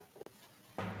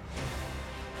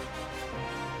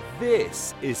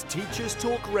This is Teachers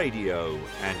Talk Radio,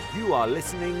 and you are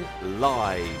listening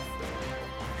live.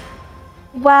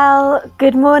 Well,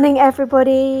 good morning,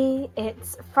 everybody.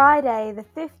 It's Friday, the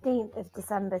 15th of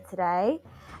December today,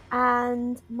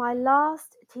 and my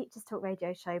last Teachers Talk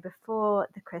Radio show before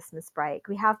the Christmas break.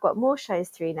 We have got more shows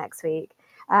through next week,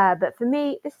 but for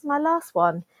me, this is my last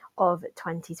one of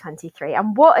 2023.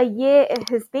 And what a year it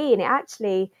has been. It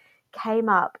actually came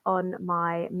up on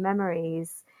my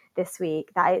memories this week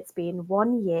that it's been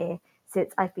 1 year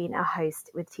since I've been a host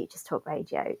with Teachers Talk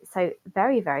Radio. So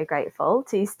very, very grateful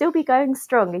to still be going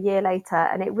strong a year later,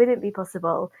 and it wouldn't be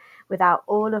possible without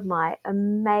all of my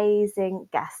amazing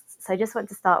guests. So I just want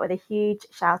to start with a huge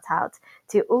shout out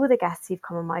to all the guests who've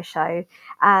come on my show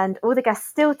and all the guests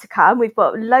still to come. We've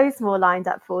got loads more lined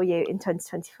up for you in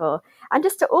 2024. And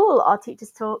just to all our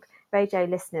Teachers Talk Radio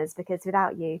listeners, because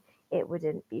without you, it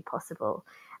wouldn't be possible.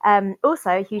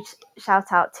 Also, a huge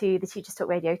shout out to the Teachers Talk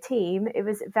Radio team. It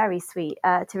was very sweet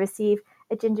to receive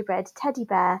a gingerbread teddy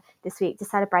bear this week to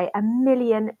celebrate 1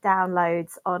 million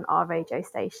downloads on our radio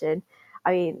station.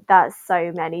 I mean, that's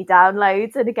so many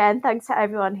downloads. And again, thanks to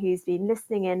everyone who's been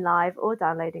listening in live or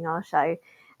downloading our show.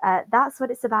 That's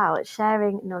what it's about,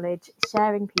 sharing knowledge,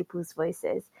 sharing people's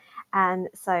voices. And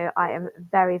so I am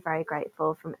very, very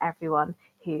grateful from everyone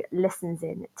who listens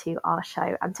in to our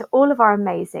show and to all of our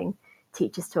amazing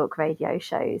Teachers Talk Radio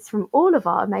shows from all of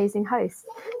our amazing hosts.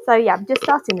 So yeah, I'm just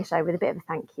starting the show with a bit of a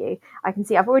thank you. I can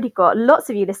see I've already got lots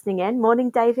of you listening in. Morning,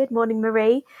 David. Morning,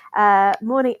 Marie.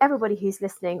 Morning, everybody who's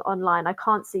listening online. I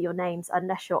can't see your names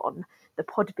unless you're on the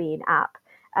Podbean app.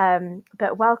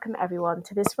 But welcome everyone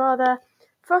to this rather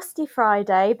frosty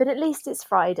Friday, but at least it's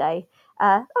Friday.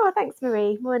 Thanks,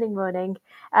 Marie. Morning.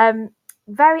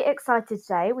 Very excited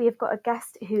today. We have got a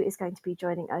guest who is going to be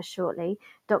joining us shortly,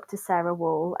 Dr. Sarah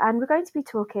Wall, and we're going to be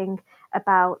talking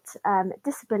about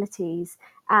disabilities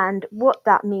and what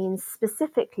that means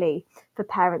specifically for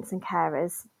parents and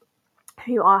carers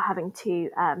who are having to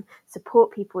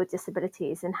support people with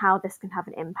disabilities and how this can have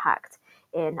an impact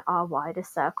in our wider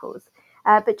circles.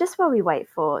 But just while we wait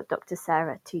for Dr.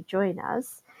 Sarah to join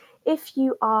us, if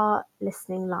you are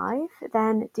listening live,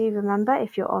 then do remember,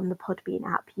 if you're on the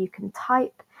Podbean app, you can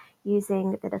type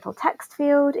using the little text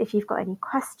field. If you've got any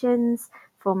questions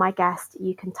for my guest,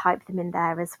 you can type them in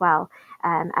there as well,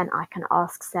 and I can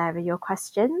ask Sarah your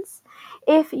questions.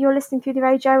 If you're listening through the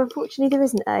radio, unfortunately there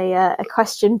isn't a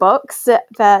question box,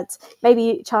 but maybe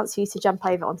a chance for you to jump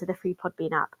over onto the free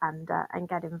Podbean app and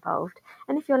get involved.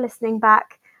 And if you're listening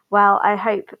back, well, I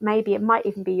hope maybe it might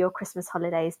even be your Christmas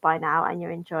holidays by now and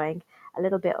you're enjoying a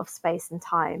little bit of space and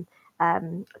time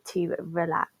to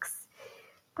relax.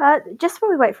 But just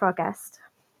while we wait for our guest,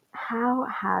 how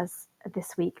has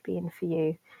this week been for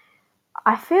you?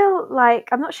 I feel like,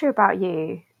 I'm not sure about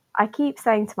you, I keep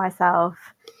saying to myself,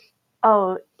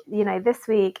 this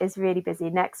week is really busy,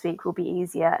 next week will be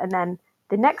easier, and then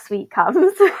the next week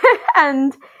comes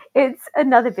and it's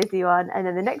another busy one, and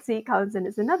then the next week comes and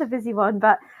it's another busy one.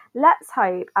 But let's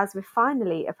hope, as we're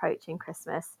finally approaching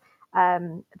Christmas,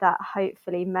 that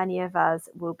hopefully many of us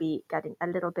will be getting a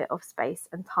little bit of space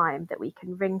and time that we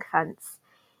can ring fence,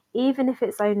 even if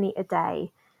it's only a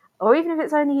day, or even if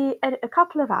it's only a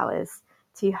couple of hours,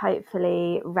 to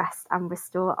hopefully rest and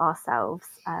restore ourselves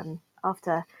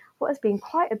after what has been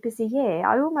quite a busy year.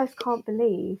 I almost can't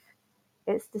believe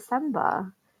it's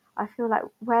December. I feel like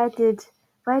where did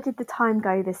the time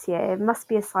go this year? It must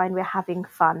be a sign we're having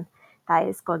fun that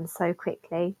it's gone so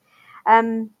quickly. I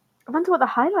wonder what the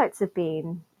highlights have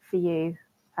been for you.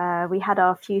 We had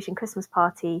our Fusion Christmas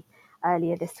party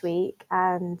earlier this week,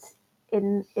 and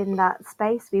in that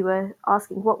space we were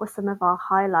asking what were some of our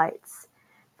highlights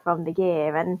from the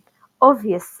year. And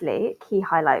obviously, a key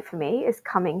highlight for me is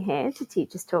coming here to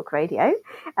Teachers Talk Radio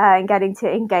and getting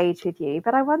to engage with you.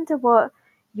 But I wonder what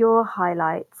your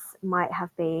highlights might have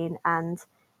been. And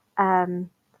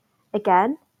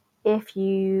again, if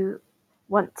you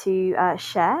want to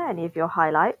share any of your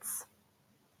highlights,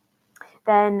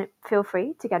 then feel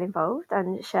free to get involved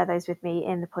and share those with me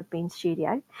in the Podbean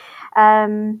studio.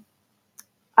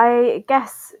 I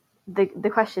guess the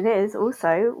question is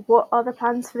also, what are the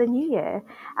plans for the new year?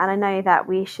 And I know that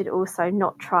we should also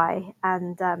not try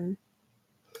and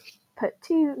put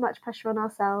too much pressure on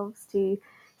ourselves to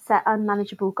set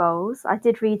unmanageable goals. I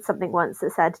did read something once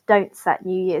that said, don't set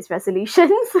New Year's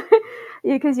resolutions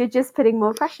because you're just putting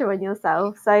more pressure on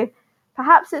yourself. So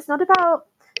perhaps it's not about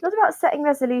setting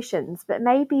resolutions, but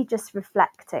maybe just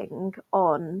reflecting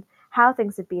on how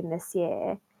things have been this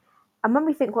year. And when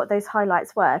we think what those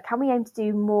highlights were, can we aim to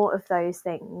do more of those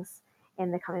things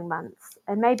in the coming months?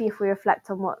 And maybe if we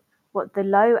reflect on what the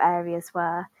low areas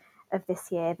were of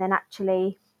this year, then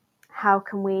actually how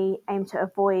can we aim to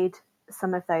avoid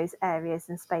some of those areas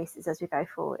and spaces as we go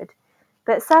forward.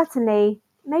 But certainly,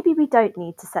 maybe we don't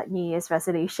need to set New Year's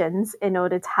resolutions in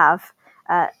order to have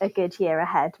a good year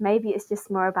ahead. Maybe it's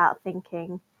just more about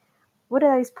thinking, what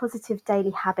are those positive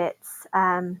daily habits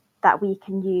that we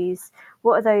can use?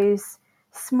 What are those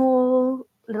small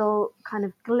little kind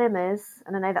of glimmers?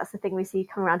 And I know that's the thing we see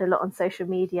come around a lot on social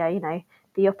media, you know,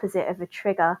 the opposite of a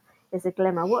trigger is a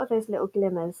glimmer. What are those little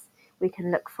glimmers we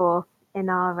can look for in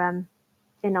our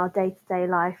day-to-day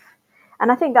life?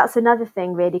 And I think that's another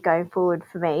thing really going forward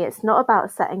for me. It's not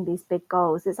about setting these big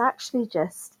goals. It's actually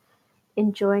just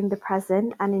enjoying the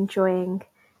present and enjoying,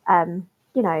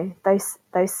 you know,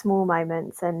 those small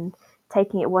moments and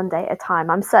taking it one day at a time.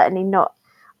 I'm certainly not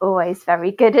always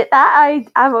very good at that.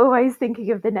 I'm always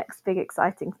thinking of the next big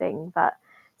exciting thing, but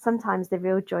sometimes the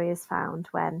real joy is found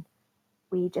when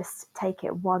we just take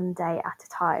it one day at a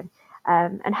time.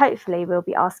 And hopefully we'll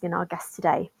be asking our guests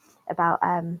today about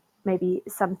maybe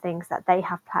some things that they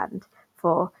have planned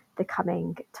for the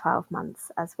coming 12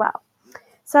 months as well.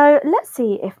 So let's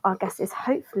see if our guest is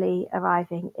hopefully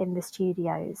arriving in the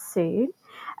studio soon.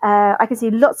 I can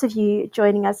see lots of you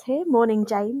joining us here. Morning,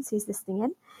 James, who's listening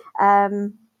in.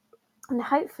 And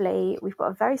hopefully we've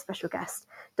got a very special guest,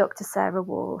 Dr. Sarah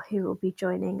Wall, who will be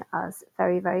joining us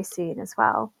very, very soon as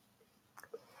well.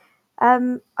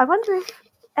 I wonder if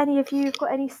any of you have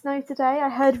got any snow today. I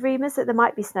heard rumours that there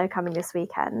might be snow coming this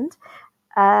weekend.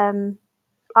 I'm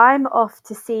off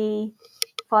to see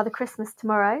Father Christmas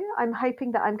tomorrow. I'm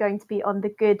hoping that I'm going to be on the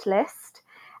good list.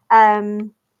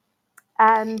 And,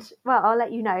 well, I'll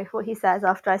let you know what he says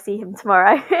after I see him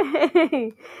tomorrow.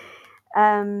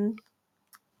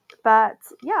 But,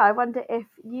 yeah, I wonder if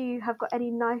you have got any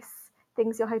nice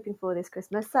things you're hoping for this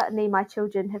Christmas. Certainly my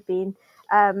children have been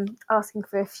asking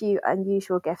for a few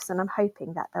unusual gifts, and I'm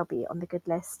hoping that they'll be on the good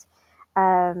list.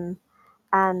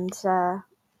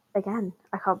 Again,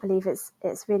 I can't believe it's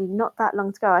really not that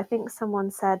long to go. I think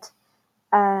someone said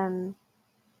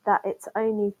that it's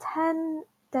only 10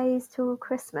 days till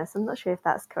Christmas. I'm not sure if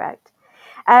that's correct.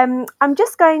 I'm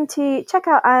just going to check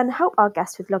out and help our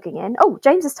guest with logging in. Oh,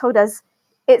 James has told us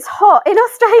it's hot in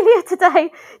Australia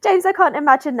today. James, I can't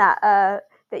imagine that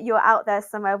you're out there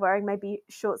somewhere wearing maybe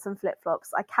shorts and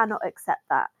flip-flops. I cannot accept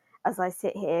that as I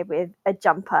sit here with a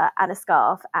jumper and a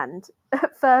scarf and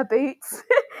fur boots.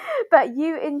 But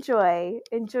you enjoy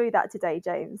that today,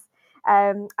 James.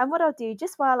 And what I'll do,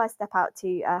 just while I step out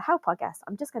to help our guest,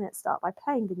 I'm just going to start by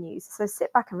playing the news. So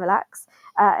sit back and relax.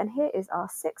 And here is our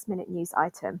 6-minute news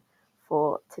item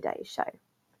for today's show.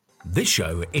 This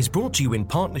show is brought to you in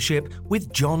partnership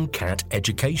with John Catt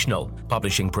Educational,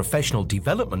 publishing professional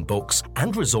development books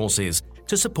and resources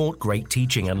to support great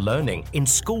teaching and learning in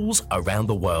schools around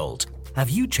the world.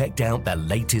 Have you checked out their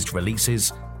latest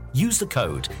releases? Use the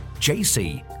code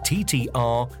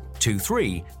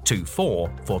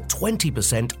JCTTR2324 for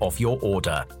 20% off your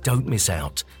order. Don't miss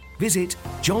out. Visit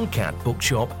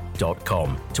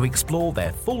johncattbookshop.com to explore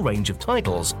their full range of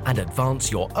titles and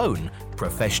advance your own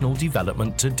professional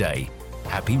development today.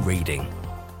 Happy reading.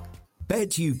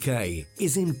 Bet UK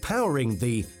is empowering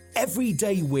the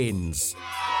everyday wins,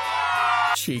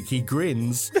 cheeky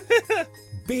grins,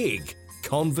 big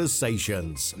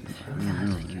conversations,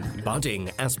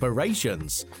 budding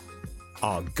aspirations.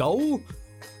 Our goal?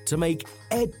 To make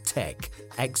EdTech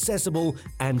accessible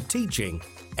and teaching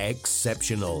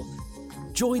exceptional.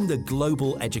 Join the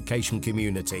global education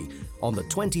community on the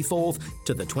 24th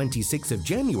to the 26th of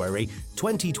January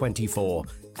 2024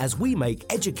 as we make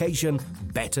education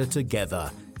better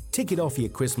together. Tick it off your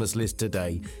Christmas list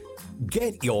today.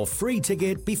 Get your free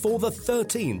ticket before the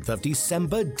 13th of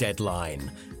December deadline.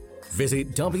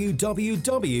 Visit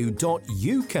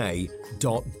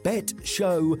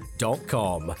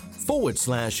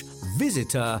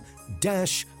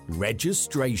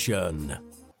www.uk.betshow.com/visitor-registration.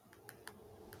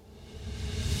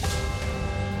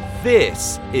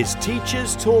 This is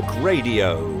Teachers Talk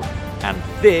Radio, and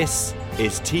this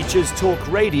is Teachers Talk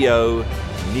Radio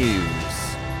News.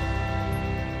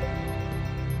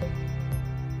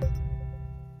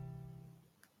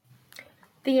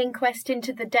 The inquest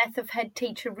into the death of head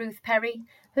teacher Ruth Perry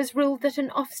has ruled that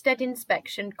an Ofsted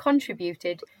inspection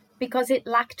contributed because it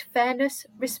lacked fairness,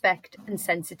 respect and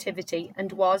sensitivity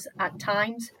and was, at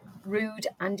times, rude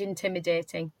and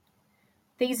intimidating.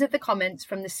 These are the comments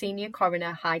from the senior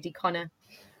coroner Heidi Connor,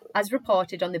 as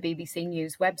reported on the BBC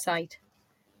News website.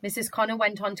 Mrs Connor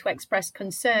went on to express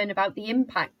concern about the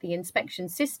impact the inspection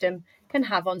system can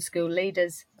have on school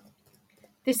leaders.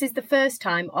 This is the first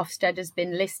time Ofsted has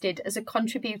been listed as a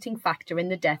contributing factor in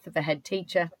the death of a head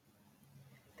teacher.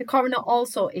 The coroner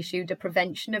also issued a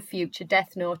prevention of future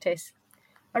death notice.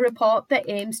 a report that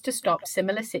aims to stop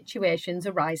similar situations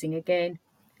arising again.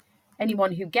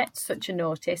 Anyone who gets such a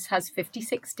notice has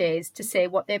 56 days to say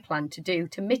what they plan to do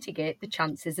to mitigate the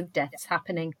chances of deaths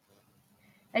happening.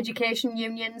 Education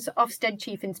unions, Ofsted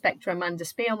Chief Inspector Amanda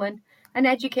Spielman and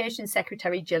Education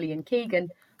Secretary Gillian Keegan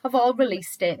have all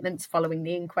released statements following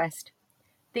the inquest.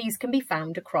 These can be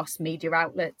found across media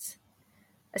outlets.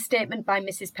 A statement by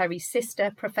Mrs. Perry's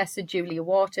sister, Professor Julia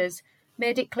Waters,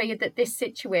 made it clear that this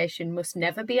situation must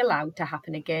never be allowed to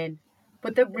happen again,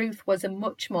 but that Ruth was a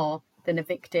much more than a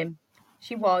victim.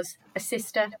 She was a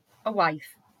sister, a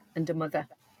wife, and a mother.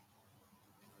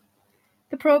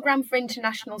 The Programme for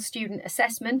International Student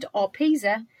Assessment, or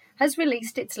PISA, has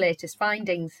released its latest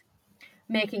findings.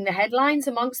 Making the headlines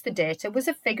amongst the data was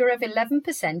a figure of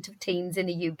 11% of teens in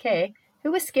the UK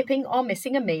who were skipping or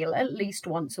missing a meal at least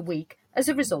once a week as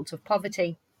a result of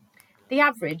poverty. The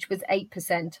average was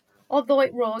 8%, although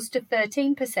it rose to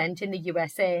 13% in the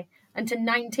USA and to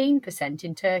 19%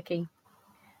 in Turkey.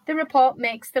 The report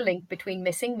makes the link between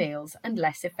missing meals and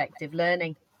less effective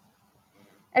learning.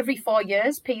 Every 4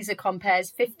 years, PISA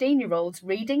compares 15-year-olds'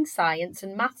 reading, science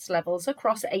and maths levels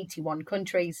across 81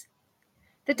 countries.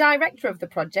 The director of the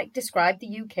project described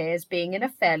the UK as being in a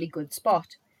fairly good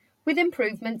spot, with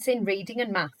improvements in reading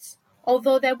and maths,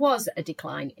 although there was a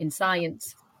decline in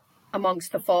science.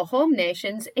 Amongst the 4 home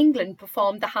nations, England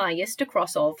performed the highest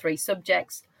across all 3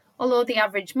 subjects, although the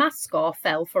average maths score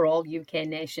fell for all UK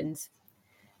nations.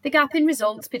 The gap in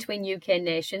results between UK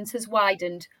nations has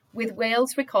widened, with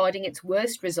Wales recording its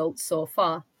worst results so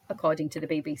far, according to the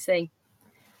BBC.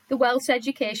 The Welsh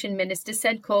Education Minister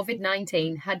said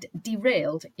COVID-19 had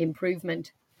derailed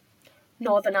improvement.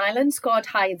 Northern Ireland scored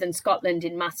higher than Scotland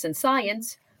in maths and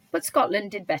science, but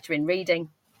Scotland did better in reading.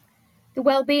 The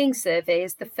Wellbeing Survey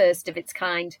is the first of its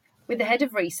kind, with the head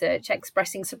of research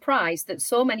expressing surprise that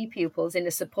so many pupils in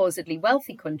a supposedly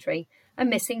wealthy country are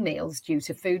missing meals due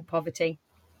to food poverty.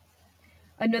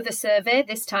 Another survey,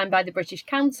 this time by the British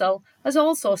Council, has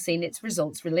also seen its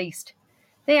results released.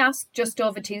 They asked just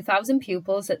over 2,000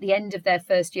 pupils at the end of their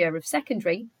first year of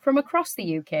secondary from across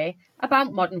the UK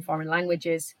about modern foreign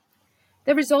languages.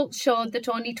 The results showed that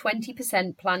only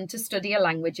 20% planned to study a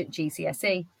language at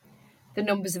GCSE. The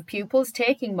numbers of pupils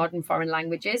taking modern foreign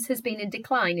languages has been in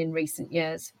decline in recent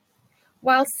years.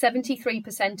 Whilst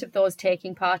 73% of those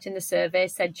taking part in the survey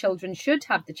said children should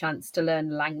have the chance to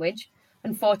learn a language,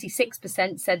 and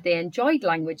 46% said they enjoyed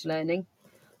language learning,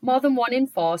 more than 1 in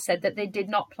 4 said that they did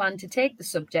not plan to take the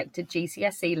subject at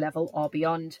GCSE level or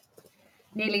beyond.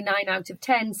 Nearly 9 out of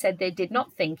 10 said they did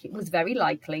not think it was very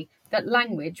likely that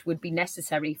language would be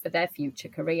necessary for their future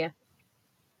career.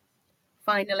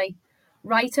 Finally,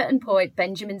 writer and poet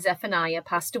Benjamin Zephaniah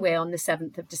passed away on the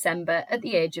 7th of December at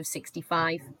the age of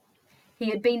 65. He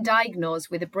had been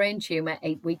diagnosed with a brain tumour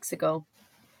 8 weeks ago.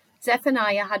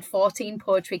 Zephaniah had 14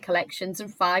 poetry collections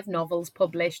and 5 novels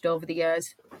published over the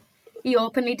years. He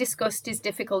openly discussed his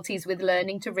difficulties with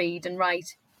learning to read and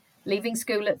write, leaving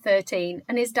school at 13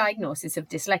 and his diagnosis of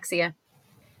dyslexia.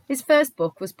 His first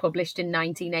book was published in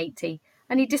 1980,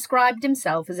 and he described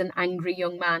himself as an angry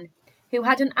young man who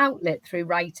had an outlet through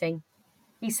writing.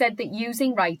 He said that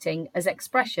using writing as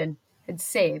expression had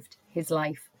saved his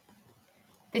life.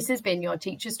 This has been your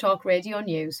Teachers Talk Radio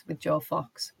News with Jo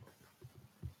Fox.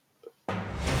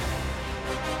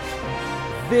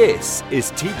 This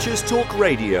is Teachers Talk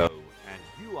Radio, and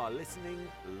you are listening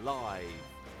live.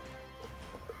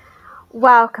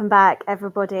 Welcome back,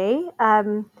 everybody.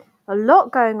 A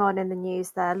lot going on in the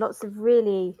news there, lots of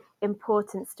really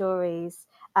important stories.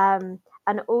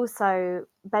 And also,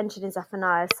 Benjamin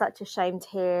Zephaniah, such a shame to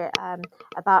hear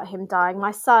about him dying.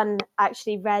 My son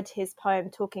actually read his poem,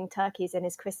 Talking Turkeys, in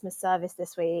his Christmas service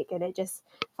this week, and it just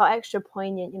felt extra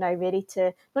poignant, really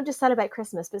to not just celebrate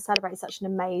Christmas, but celebrate such an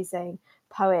amazing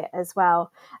poet as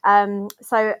well.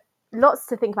 So lots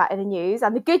to think about in the news,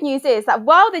 and the good news is that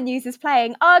while the news is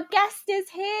playing, our guest is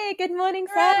here. Good morning,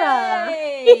 Sarah.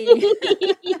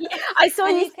 I saw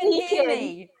and you can hear speaking.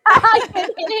 me. I can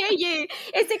hear you.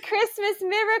 It's a Christmas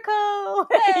miracle.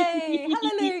 Hey,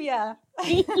 hallelujah.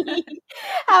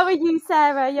 How are you,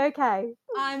 Sarah? Are you okay?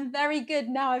 I'm very good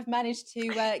now. I've managed to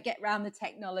get around the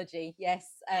technology. Yes,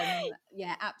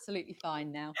 yeah, absolutely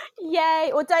fine now.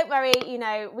 Yay. Well, don't worry,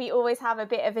 we always have a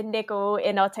bit of a niggle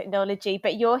in our technology,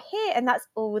 but you're here and that's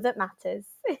all that matters.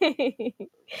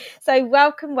 So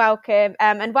welcome,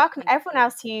 and welcome everyone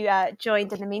else who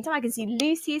joined in the meantime. I can see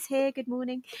Lucy's here. Good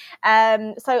morning.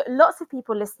 So lots of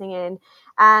people listening in.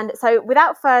 And so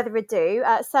without further ado,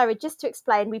 Sarah, just to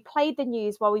explain, we played the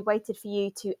news while we waited for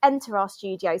you to enter our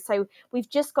studio. So we've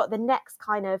just got the next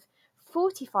kind of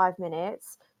 45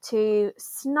 minutes to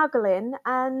snuggle in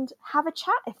and have a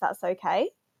chat, if that's okay.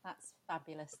 That's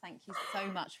fabulous. Thank you so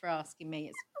much for asking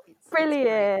me. It's great.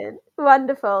 Brilliant.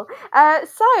 Wonderful.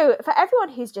 So, for everyone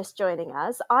who's just joining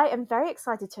us, I am very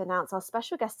excited to announce our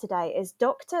special guest today is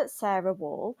Dr. Sarah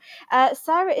Wall.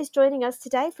 Sarah is joining us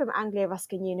today from Anglia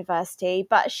Ruskin University,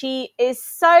 but she is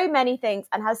so many things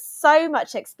and has so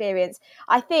much experience.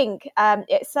 I think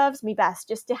it serves me best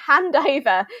just to hand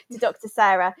over to Dr.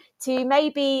 Sarah to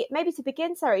maybe to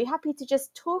begin. Sarah, are you happy to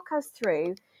just talk us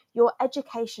through your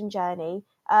education journey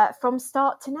from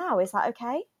start to now? Is that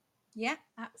okay? Yeah,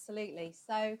 absolutely.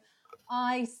 So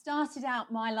I started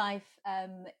out my life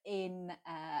in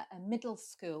a middle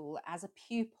school as a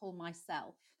pupil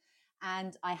myself.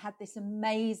 And I had this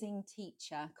amazing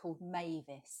teacher called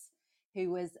Mavis,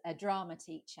 who was a drama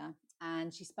teacher.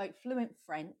 And she spoke fluent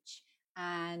French.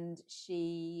 And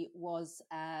she was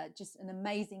just an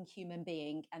amazing human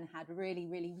being and had really,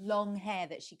 really long hair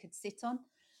that she could sit on.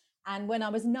 And when I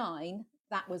was 9,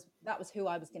 that was who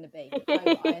I was going to be.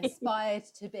 I aspired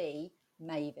to be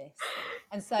Mavis.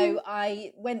 And so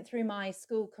I went through my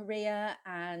school career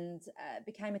and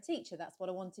became a teacher. That's what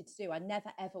I wanted to do. I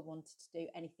never, ever wanted to do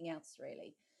anything else,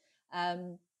 really.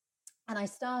 And I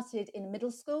started in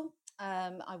middle school.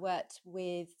 I worked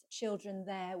with children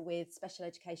there with special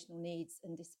educational needs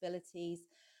and disabilities,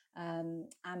 and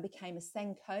became a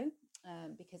Senko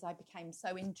because I became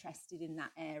so interested in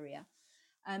that area.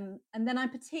 And then I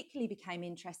particularly became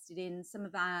interested in some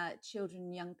of our children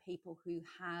and young people who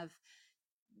have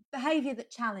behaviour that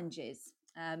challenges.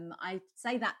 I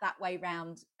say that way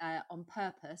round on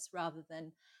purpose rather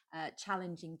than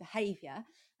challenging behaviour,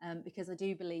 because I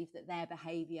do believe that their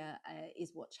behaviour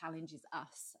is what challenges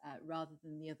us rather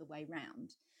than the other way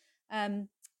round.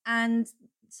 And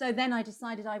so then I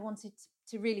decided I wanted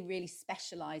to really, really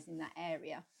specialise in that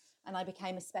area. And I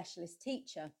became a specialist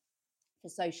teacher for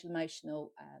social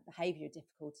emotional behaviour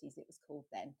difficulties, it was called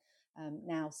then,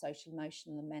 now social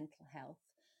emotional and mental health.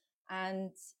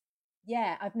 And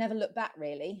yeah, I've never looked back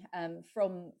really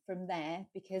from there,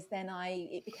 because then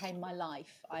it became my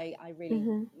life. I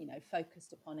really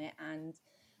focused upon it, and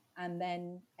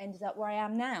then ended up where I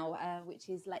am now, which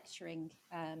is lecturing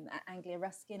at Anglia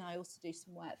Ruskin. I also do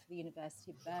some work for the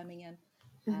University of Birmingham.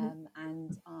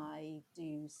 And I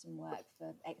do some work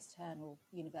for external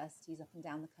universities up and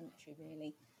down the country,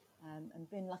 really, and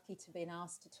been lucky to be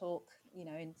asked to talk,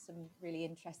 in some really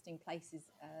interesting places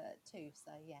too.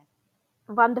 So yeah.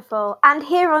 Wonderful. And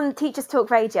here on Teachers Talk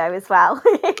Radio as well.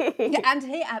 Yeah, and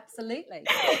here, absolutely.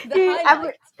 The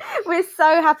highlight. We're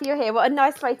so happy you're here. What a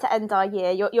nice way to end our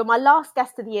year. You're my last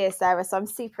guest of the year, Sarah, so I'm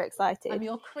super excited. I'm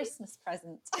your Christmas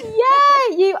present.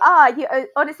 Yeah, you are.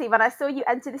 Honestly, when I saw you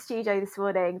enter the studio this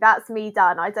morning, that's me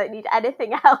done. I don't need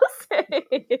anything else.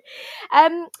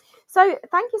 So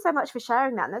thank you so much for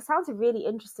sharing that. And that sounds a really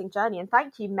interesting journey. And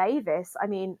thank you, Mavis. I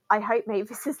mean, I hope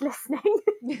Mavis is listening.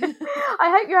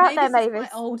 I hope you're out there, Mavis. Mavis is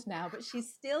quite old now, but she's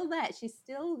still there. She's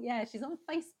on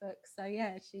Facebook. So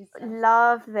yeah, she's...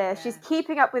 Love this. Yeah. She's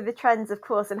keeping up with the trends, of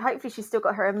course, and hopefully she's still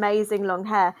got her amazing long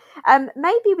hair.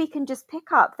 Maybe we can just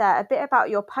pick up there a bit about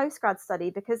your postgrad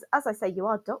study, because as I say, you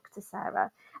are Dr. Sarah.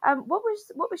 What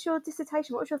was your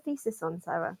dissertation? What was your thesis on,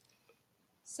 Sarah?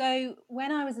 So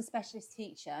when I was a specialist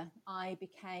teacher, I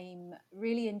became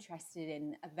really interested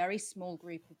in a very small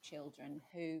group of children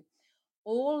who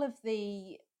all of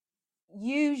the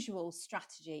usual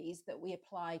strategies that we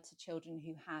apply to children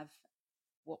who have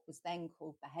what was then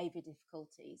called behaviour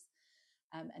difficulties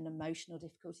and emotional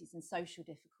difficulties and social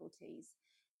difficulties,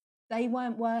 they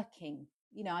weren't working.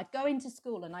 I'd go into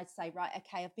school and I'd say, right,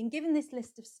 okay, I've been given this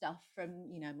list of stuff from,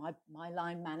 my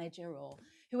line manager or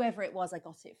whoever it was I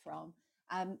got it from.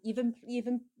 You've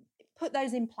put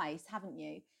those in place, haven't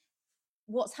you?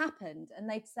 What's happened? And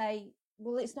they'd say,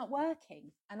 well, it's not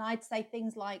working. And I'd say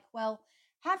things like, well,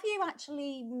 have you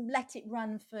actually let it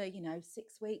run for,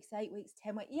 6 weeks, 8 weeks,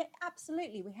 10 weeks? Yeah,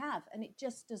 absolutely, we have. And it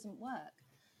just doesn't work.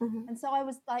 Mm-hmm. And so I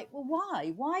was like, well,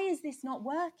 why? Why is this not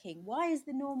working? Why is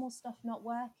the normal stuff not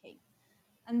working?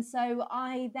 And so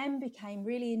I then became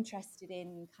really interested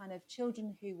in kind of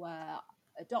children who were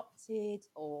adopted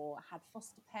or had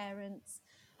foster parents,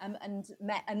 and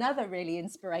met another really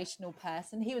inspirational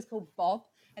person. He was called Bob,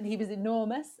 and he was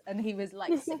enormous, and he was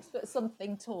like 6 foot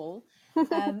something tall,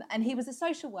 and he was a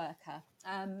social worker,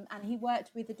 and he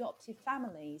worked with adoptive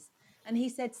families. And he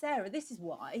said, Sarah, this is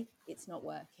why it's not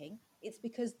working. It's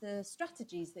because the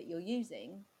strategies that you're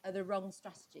using are the wrong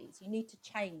strategies. You need to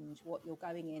change what you're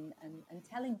going in and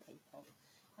telling people.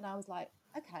 And I was like,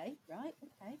 okay, right,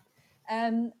 okay.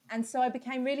 And so I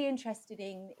became really interested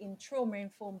in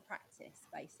trauma-informed practice,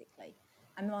 basically.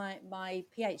 And my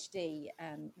PhD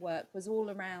work was all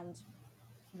around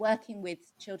working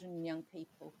with children and young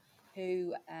people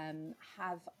who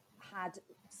have had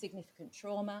significant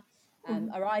trauma,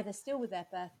 are either still with their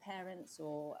birth parents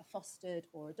or are fostered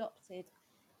or adopted,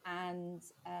 and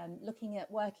looking at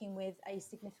working with a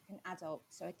significant adult,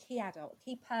 so a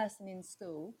key person in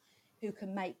school who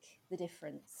can make the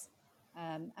difference.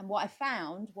 And what I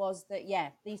found was that,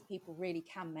 these people really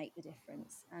can make the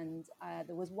difference. And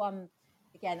there was one,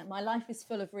 again, my life is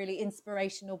full of really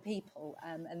inspirational people.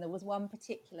 And there was one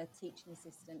particular teaching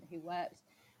assistant who worked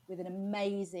with an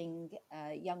amazing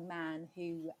young man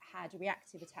who had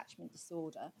reactive attachment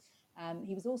disorder.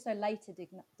 He was also later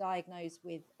diagnosed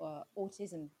with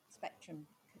autism spectrum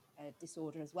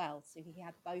disorder as well. So he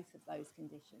had both of those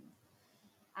conditions,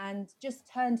 and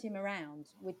just turned him around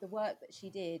with the work that she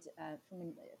did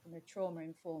from a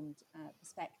trauma-informed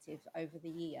perspective over the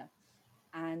year.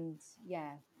 And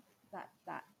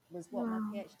that was what my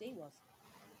PhD was.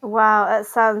 Wow, that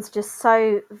sounds just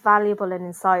so valuable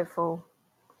and insightful.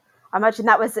 I imagine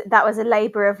that was a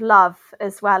labour of love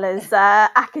as well as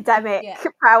academic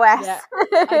prowess.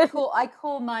 Yeah. I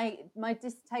call my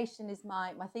dissertation is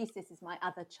my thesis is my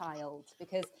other child,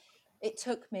 because it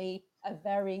took me a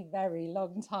very, very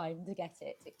long time to get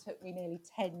it. It took me nearly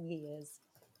 10 years.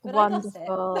 But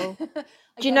Wonderful. I got it.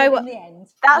 Do you know what? In the end,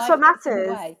 That's what life gets in the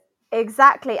matters. way.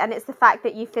 Exactly. And it's the fact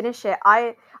that you finish it.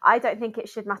 I don't think it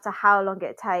should matter how long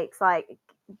it takes. Like,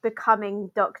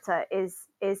 becoming doctor is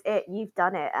it. You've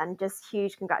done it, and just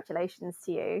huge congratulations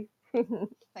to you.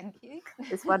 Thank you.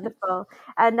 It's wonderful.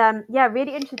 And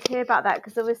really interested to hear about that,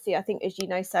 because obviously I think, as you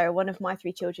know, Sarah, one of my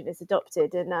 3 children is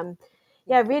adopted, and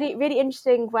really, really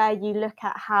interesting where you look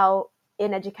at how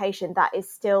in education that is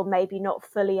still maybe not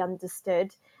fully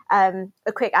understood. A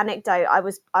quick anecdote: I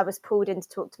was pulled in to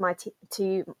talk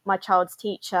to my child's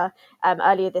teacher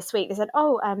earlier this week. They said,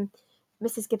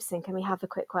 Mrs. Gibson, can we have a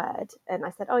quick word? And I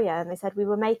said, oh yeah. And they said, we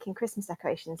were making Christmas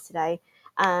decorations today,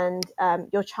 and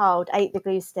your child ate the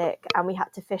glue stick, and we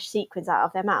had to fish sequins out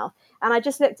of their mouth. And I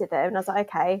just looked at them and I was like,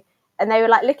 okay. And they were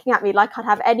like looking at me like I'd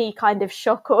have any kind of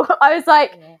shock, or I was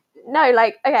like, no,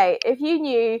 like, okay, if you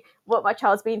knew what my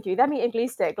child's been through, them eating glue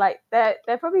stick, like they're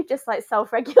probably just like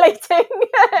self-regulating.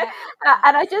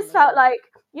 And I just felt like,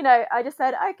 I just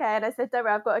said, okay. And I said, don't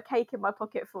worry, I've got a cake in my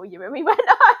pocket for you. And we went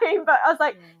home. But I was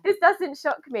like, this doesn't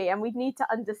shock me. And we need to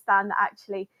understand that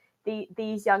actually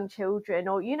these young children,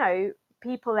 or,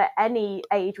 people at any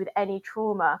age with any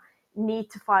trauma, need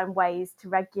to find ways to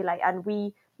regulate. And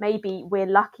we're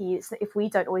lucky if we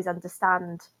don't always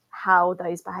understand how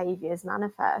those behaviors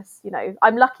manifest.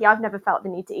 I'm lucky I've never felt the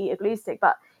need to eat a glue stick,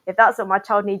 but if that's what my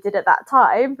child needed at that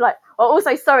time,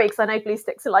 also sorry, because I know glue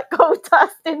sticks are like gold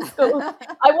dust in school.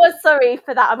 I was sorry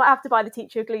for that. I might have to buy the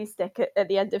teacher a glue stick at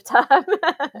the end of term.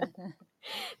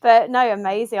 But no,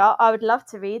 amazing. I would love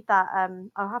to read that.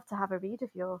 I'll have to have a read of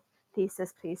your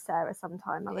thesis, please, Sarah,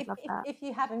 sometime. I would love that. If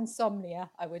you have insomnia,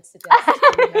 I would suggest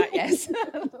doing that, yes.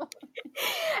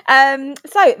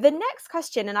 So the next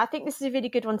question, and I think this is a really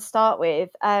good one to start with,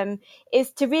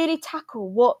 is to really tackle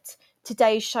what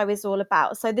today's show is all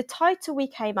about. So the title we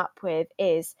came up with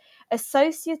is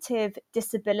Associative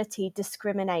Disability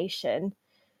Discrimination.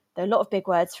 There are a lot of big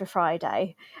words for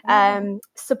Friday.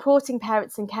 Supporting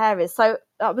parents and carers. So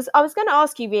I was going to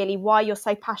ask you really why you're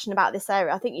so passionate about this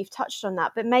area. I think you've touched on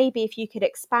that, but maybe if you could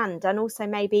expand, and also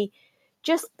maybe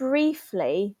just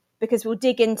briefly, because we'll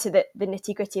dig into the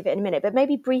nitty gritty of it in a minute, but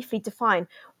maybe briefly define,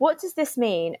 what does this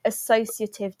mean,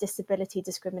 associative disability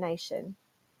discrimination?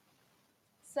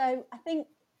 So I think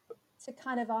to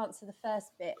kind of answer the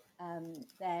first bit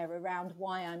there around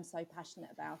why I'm so passionate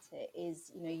about it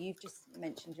is, you've just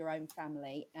mentioned your own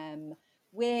family.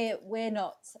 We're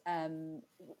not,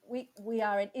 we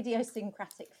are an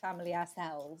idiosyncratic family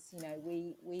ourselves.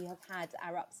 We have had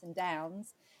our ups and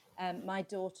downs. My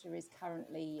daughter is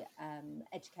currently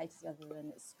educated other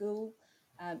than at school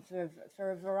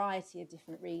for a variety of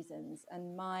different reasons.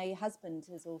 And my husband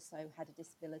has also had a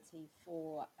disability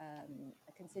for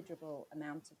a considerable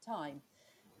amount of time.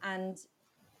 And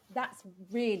that's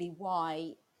really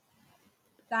why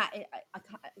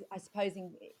I suppose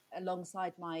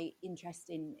alongside my interest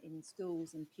in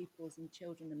schools and pupils and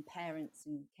children and parents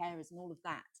and carers and all of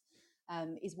that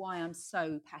is why I'm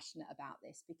so passionate about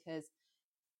this, because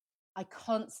I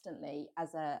constantly,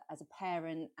 as a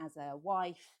parent, as a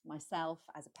wife, myself,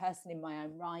 as a person in my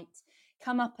own right,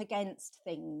 come up against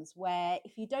things where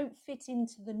if you don't fit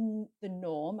into the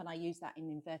norm, and I use that in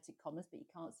inverted commas, but you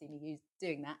can't see me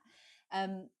doing that,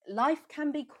 life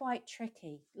can be quite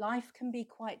tricky. Life can be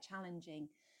quite challenging.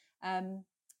 And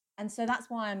so that's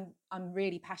why I'm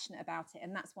really passionate about it.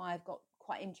 And that's why I've got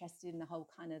quite interested in the whole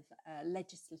kind of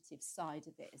legislative side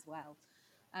of it as well.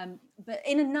 But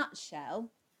in a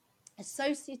nutshell,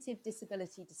 associative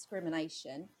disability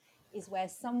discrimination is where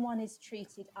someone is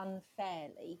treated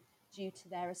unfairly due to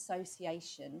their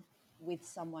association with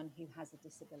someone who has a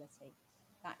disability.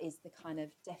 That is the kind of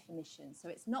definition. So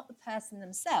it's not the person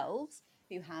themselves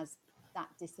who has that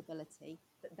disability,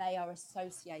 but they are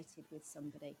associated with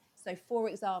somebody. So, for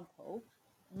example,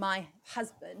 my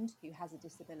husband, who has a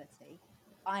disability,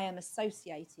 I am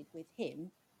associated with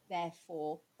him.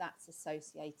 Therefore, that's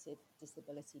associative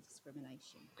disability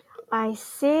discrimination. I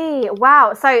see.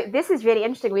 Wow. So this is really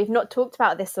interesting. We've not talked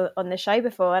about this on the show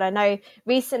before. And I know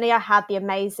recently I had the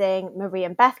amazing Marie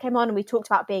and Beth came on and we talked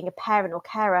about being a parent or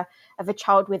carer of a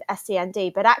child with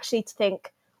SEND, but actually to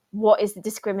think what is the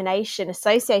discrimination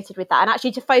associated with that and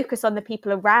actually to focus on the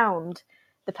people around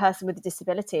the person with the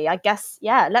disability. I guess,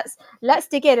 yeah, let's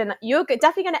dig in. And you're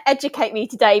definitely going to educate me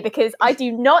today because I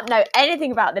do not know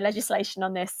anything about the legislation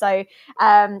on this. So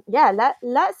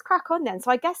let's crack on then. So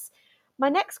I guess my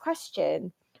next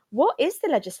question, what is the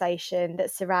legislation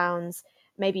that surrounds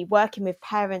maybe working with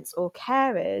parents or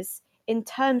carers in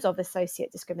terms of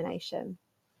associate discrimination?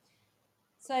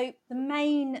 So the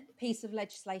main piece of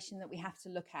legislation that we have to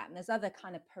look at, and there's other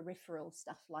kind of peripheral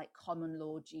stuff like common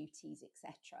law duties,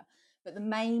 etc. But the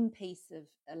main piece of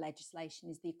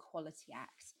legislation is the Equality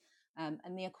Act.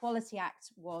 And the Equality Act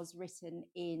was written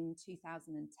in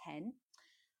 2010.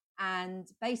 And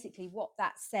basically what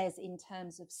that says in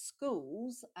terms of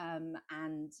schools and,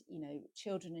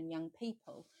 children and young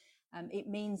people, it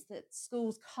means that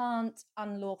schools can't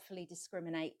unlawfully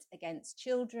discriminate against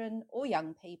children or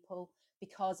young people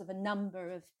because of a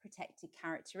number of protected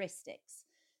characteristics.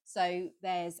 So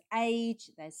there's age,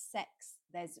 there's sex,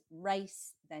 there's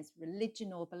race, there's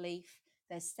religion or belief,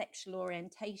 there's sexual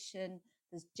orientation,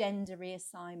 there's gender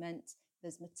reassignment,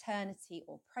 there's maternity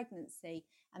or pregnancy,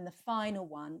 and the final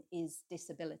one is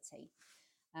disability.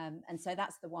 And so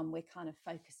that's the one we're kind of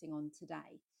focusing on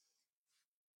today.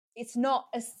 It's not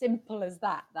as simple as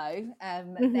that, though.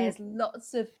 There's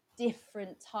lots of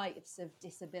different types of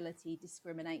disability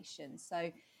discrimination.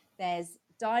 So there's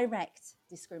direct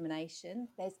discrimination,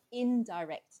 there's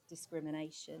indirect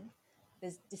discrimination,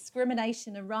 there's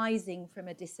discrimination arising from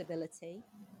a disability,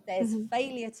 there's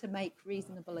failure to make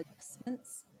reasonable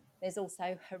adjustments, there's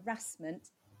also harassment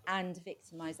and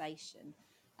victimization.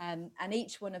 And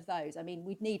each one of those, I mean,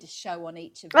 we'd need a show on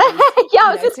each of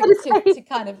those to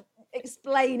kind of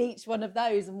explain each one of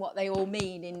those and what they all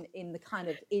mean in the kind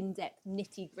of in-depth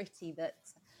nitty-gritty that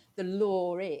the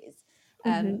law is.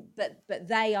 But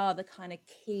they are the kind of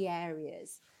key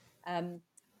areas.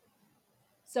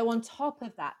 So on top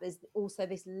of that, there's also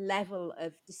this level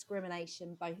of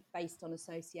discrimination based on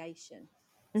association.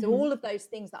 So all of those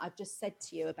things that I've just said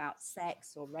to you about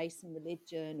sex or race and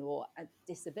religion or a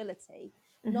disability,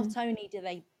 not only do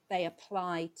they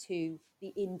apply to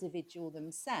the individual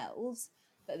themselves,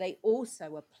 but they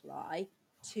also apply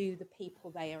to the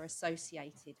people they are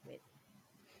associated with.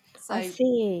 So, I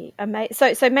see.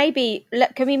 So maybe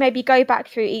can we maybe go back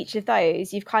through each of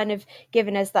those? You've kind of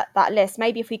given us that list.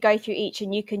 Maybe if we go through each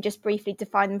and you can just briefly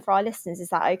define them for our listeners, is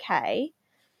that okay?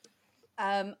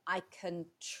 I can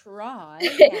try.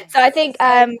 Yes. So I think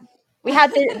we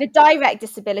had the direct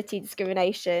disability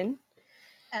discrimination.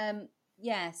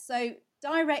 So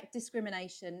direct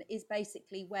discrimination is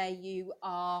basically where you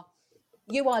are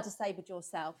disabled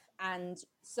yourself and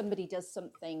somebody does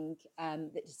something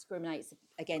that discriminates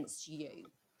against you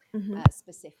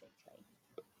specifically.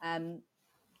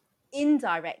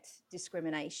 Indirect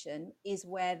discrimination is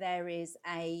where there is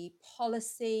a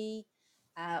policy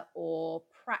or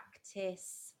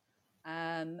practice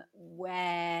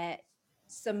where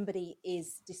somebody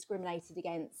is discriminated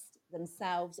against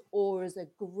themselves or as a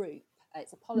group.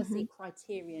 It's a policy,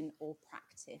 criterion, or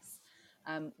practice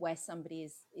where somebody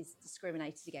is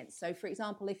discriminated against. So, for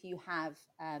example, if you have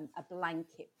a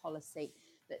blanket policy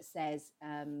that says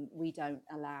we don't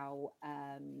allow,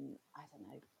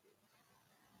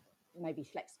 maybe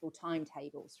flexible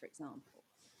timetables, for example,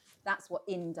 that's what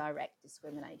indirect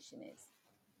discrimination is.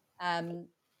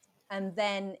 And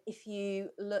then if you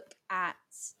look at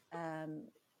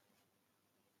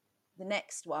the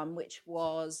next one, which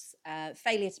was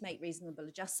failure to make reasonable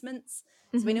adjustments.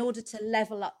 So in order to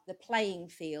level up the playing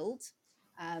field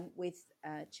with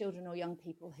children or young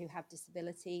people who have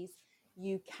disabilities,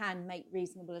 you can make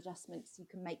reasonable adjustments. You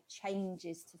can make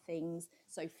changes to things.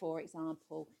 So, for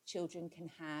example, children can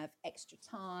have extra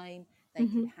time. They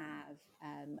can have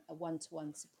a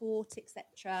one-to-one support,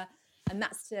 etc. And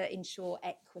that's to ensure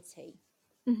equity,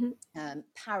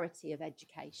 parity of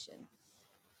education.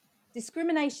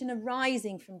 Discrimination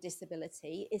arising from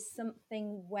disability is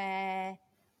something where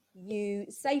you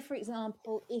say, for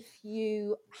example, if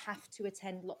you have to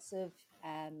attend lots of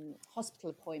hospital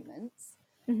appointments,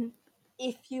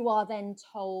 if you are then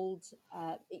told,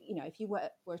 if you were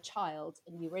a child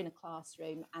and you were in a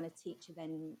classroom and a teacher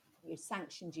then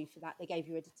sanctioned you for that, they gave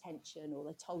you a detention or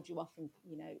they told you off, and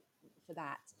for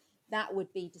that, that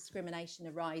would be discrimination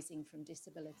arising from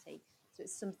disability. So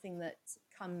it's something that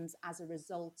comes as a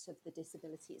result of the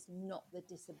disability. It's not the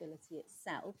disability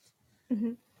itself.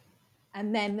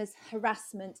 And then there's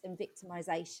harassment and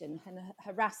victimization. And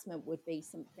harassment would be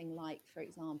something like, for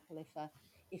example,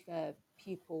 if a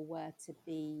pupil were to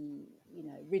be,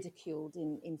 ridiculed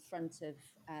in front of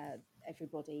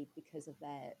everybody because of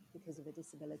a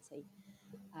disability.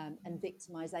 And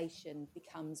victimization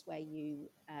becomes where you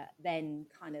then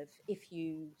kind of, if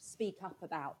you speak up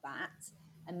about that,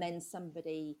 and then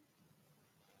somebody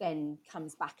then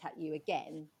comes back at you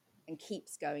again and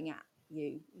keeps going at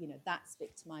you, that's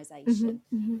victimization.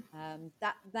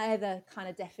 That they're the kind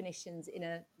of definitions in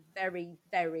a very,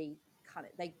 very kind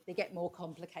of, they get more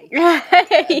complicated.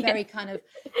 Very kind of,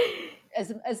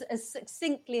 as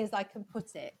succinctly as I can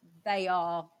put it, they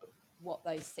are what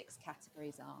those 6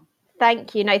 categories are.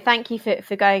 Thank you. No, thank you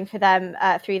for going for them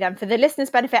through them for the listeners'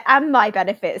 benefit and my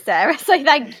benefit, Sarah. So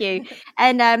thank you.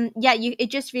 And it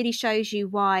just really shows you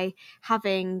why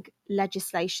having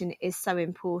legislation is so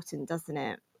important, doesn't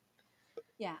it?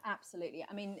 Yeah, absolutely.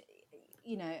 I mean,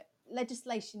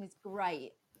 legislation is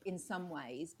great in some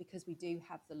ways because we do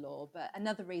have the law. But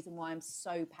another reason why I'm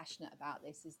so passionate about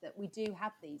this is that we do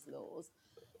have these laws,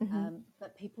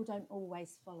 but people don't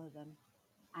always follow them.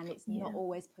 And it's not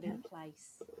always put in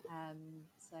place.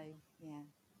 So, yeah.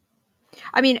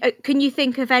 I mean, can you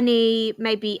think of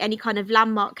maybe any kind of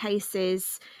landmark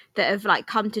cases that have like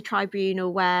come to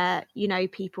tribunal where,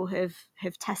 people have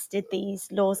tested these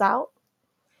laws out?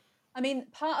 I mean,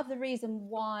 part of the reason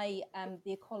why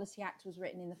the Equality Act was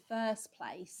written in the first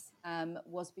place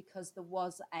was because there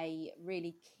was a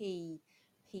really key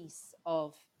piece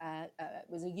of,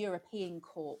 was a European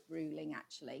court ruling,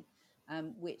 actually,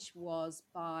 which was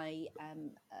by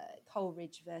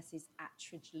Coleridge versus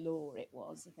Attridge Law, it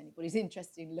was, if anybody's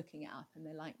interested in looking it up and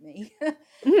they're like me.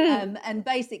 And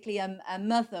basically, a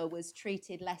mother was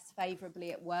treated less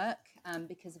favourably at work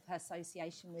because of her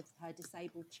association with her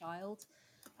disabled child.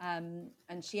 And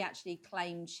she actually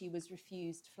claimed she was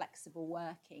refused flexible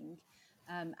working,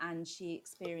 and she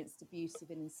experienced abusive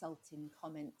and insulting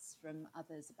comments from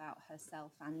others about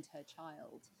herself and her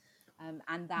child.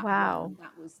 And that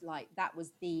that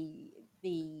was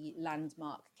the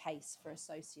landmark case for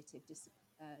associative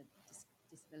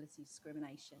disability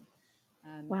discrimination.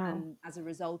 And as a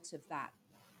result of that,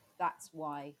 that's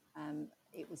why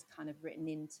it was kind of written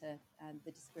into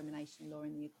the discrimination law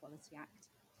in the Equality Act.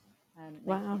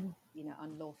 Making it,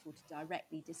 unlawful to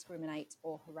directly discriminate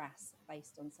or harass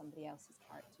based on somebody else's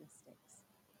characteristics.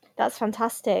 That's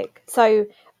fantastic. So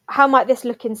how might this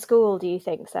look in school, do you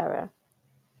think, Sarah?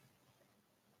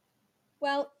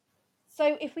 Well,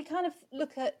 so if we kind of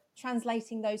look at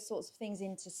translating those sorts of things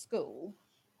into school,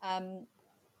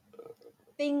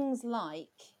 things like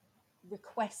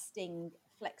requesting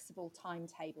flexible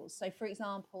timetables. So, for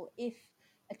example, if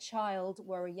a child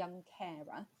were a young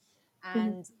carer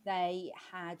and they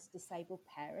had disabled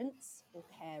parents or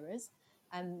carers,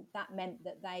 and that meant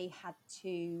that they had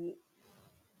to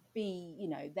be,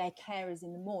 their carers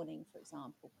in the morning, for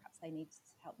example. Perhaps they needed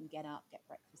to help them get up, get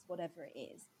breakfast, whatever it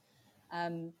is.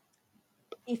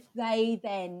 If they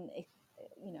then,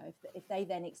 if they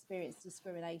then experience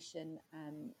discrimination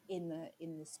in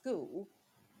the school,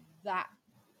 that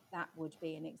would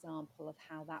be an example of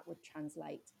how that would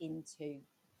translate into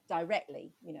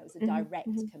directly, as a direct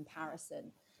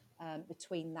comparison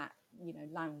between that,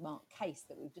 landmark case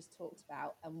that we've just talked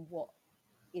about and what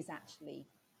is actually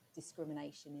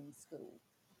discrimination in school.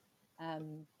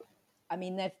 I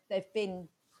mean, there've been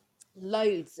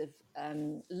loads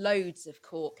of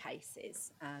court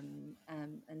cases, and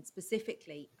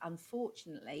specifically,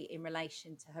 unfortunately, in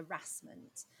relation to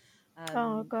harassment.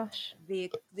 Oh gosh. The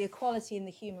Equality and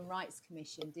the Human Rights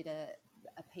Commission did a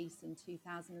piece in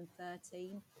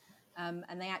 2013,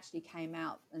 and they actually came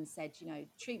out and said,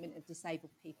 treatment of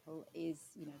disabled people is,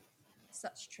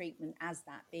 such treatment as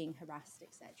that, being harassed,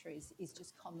 etc., is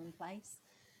just commonplace.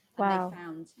 And they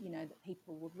found, that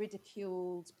people were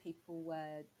ridiculed, people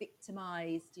were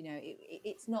victimized.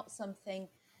 It's not something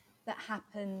that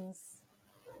happens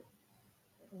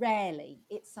rarely.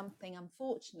 It's something,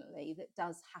 unfortunately, that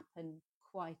does happen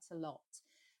quite a lot.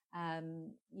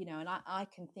 And I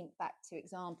can think back to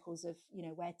examples of,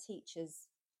 where teachers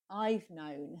I've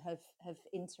known have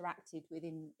interacted with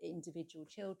individual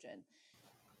children,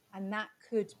 and that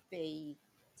could be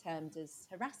termed as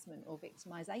harassment or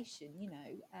victimization,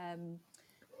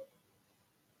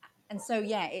 and so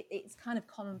it's kind of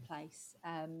commonplace,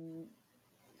 and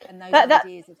those That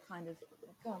ideas of kind of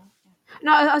go on. Yeah.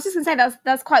 No, I was just going to say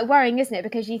that's quite worrying, isn't it?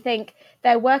 Because you think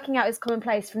they're working out as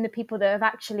commonplace from the people that have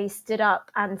actually stood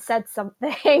up and said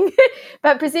something,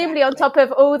 but presumably on top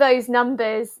of all those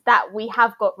numbers that we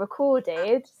have got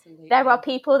recorded, Absolutely. there are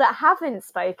people that haven't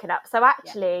spoken up. So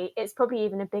actually, it's probably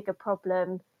even a bigger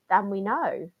problem than we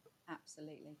know.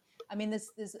 Absolutely. I mean,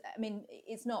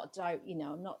 it's not,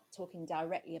 I'm not talking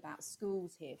directly about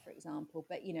schools here, for example,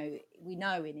 but, we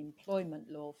know in employment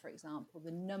law, for example,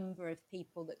 the number of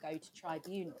people that go to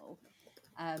tribunal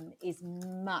is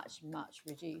much, much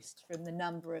reduced from the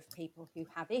number of people who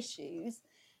have issues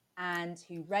and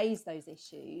who raise those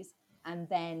issues. And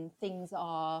then things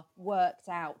are worked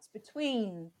out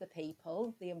between the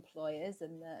people, the employers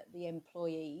and the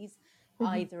employees,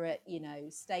 either at,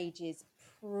 stages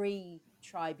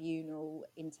pre-tribunal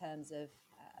in terms of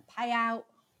a payout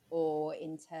or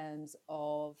in terms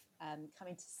of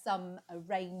coming to some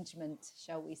arrangement,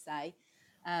 shall we say.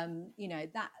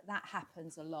 That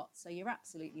happens a lot. So you're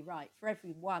absolutely right. For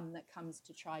every one that comes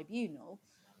to tribunal,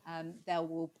 there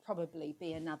will probably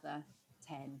be another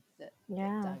 10 that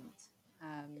don't.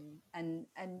 And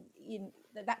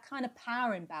that kind of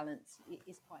power imbalance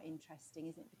is quite interesting,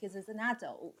 isn't it? Because as an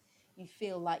adult, you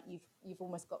feel like you've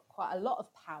almost got quite a lot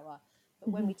of power, but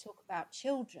when we talk about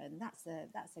children,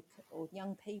 or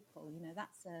young people,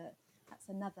 that's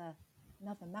another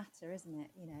matter, isn't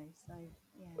it? So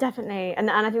yeah. Definitely,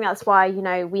 and I think that's why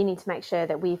we need to make sure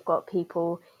that we've got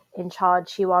people in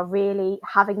charge who are really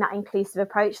having that inclusive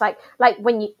approach. Like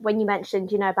when you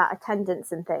mentioned about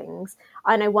attendance and things,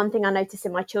 I know one thing I noticed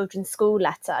in my children's school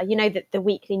letter, the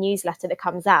weekly newsletter that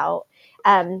comes out,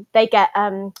 they get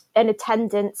an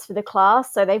attendance for the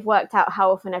class, so they've worked out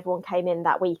how often everyone came in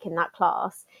that week in that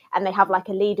class, and they have like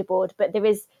a leaderboard, but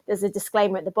there's a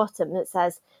disclaimer at the bottom that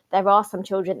says there are some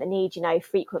children that need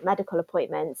frequent medical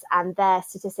appointments, and their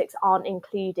statistics aren't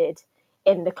included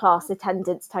in the class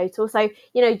attendance total. So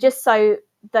just so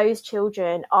those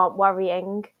children aren't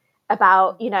worrying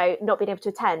about not being able to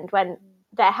attend when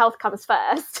their health comes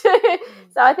first. So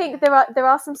I think there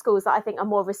are some schools that I think are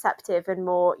more receptive and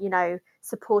more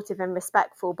supportive and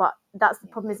respectful, but that's the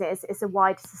problem, is it's a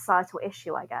wider societal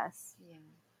issue, I guess.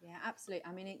 Yeah, absolutely.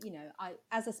 I mean, I,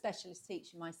 as a specialist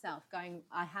teacher myself, I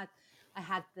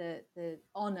had the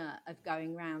honour of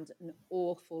going around an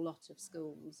awful lot of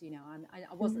schools.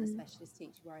 I wasn't a specialist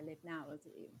teacher where I live now.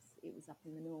 It was up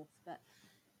in the north, but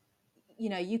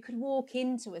you could walk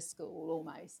into a school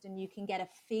almost, and you can get a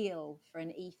feel for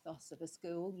an ethos of a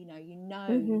school. You can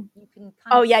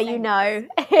kind of sense,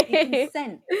 you can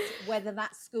sense whether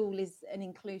that school is an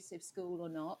inclusive school or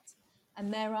not.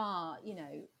 And there are,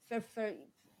 for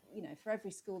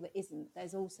every school that isn't,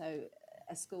 there's also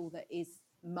a school that is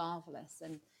marvelous.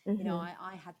 And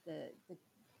I had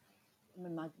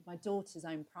my daughter's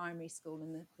own primary school,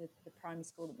 and the primary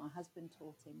school that my husband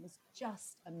taught in was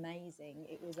just amazing.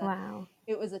 It was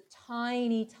a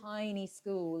tiny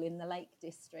school in the Lake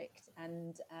District,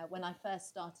 and when I first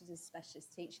started as a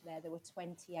specialist teacher there were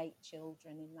 28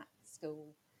 children in that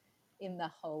school. In the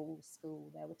whole school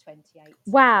there were 28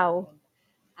 children.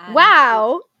 And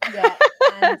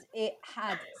and it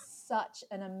had such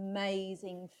an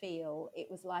amazing feel. It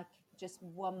was like just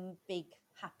one big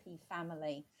happy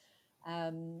family.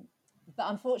 But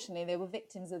unfortunately, they were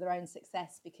victims of their own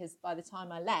success, because by the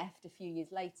time I left, a few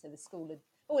years later, the school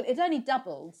it had only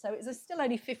doubled, so it was still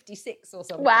only 56 or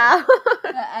something. Wow!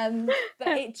 But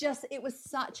it was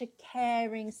such a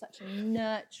caring, such a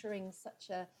nurturing,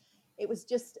 it was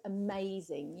just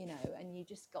amazing, and you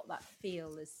just got that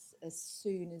feel as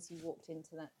soon as you walked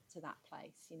into that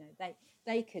place.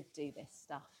 They could do this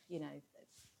stuff.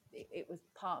 It was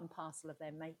part and parcel of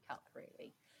their makeup,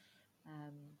 really.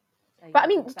 But I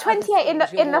mean, 28 in the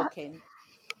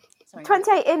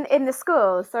 28 in the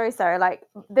school. Sorry. Like,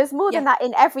 there's more than that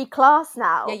in every class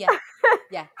now.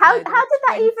 Yeah. How did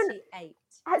that even?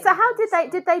 So how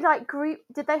did they like group?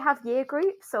 Did they have year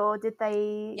groups, or did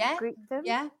they group them?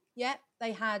 Yeah.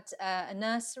 They had a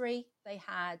nursery. They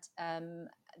had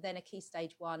then a key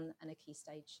stage 1 and a key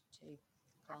stage 2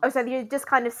 class. Oh, so you just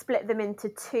kind of split them into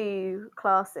 2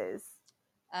 classes?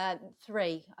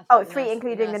 3. Three,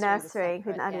 including the nursery.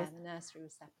 The nursery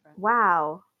was separate.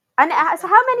 Wow. And so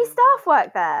how many staff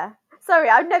work there? Sorry,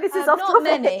 I know this is off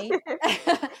topic.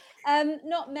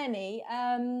 Not many.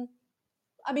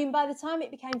 I mean, by the time it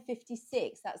became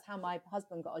 56, that's how my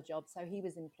husband got a job, so he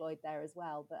was employed there as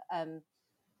well. But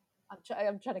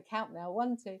I'm trying to count now.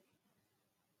 1, 2,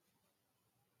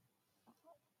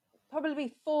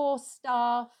 probably 4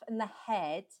 staff and the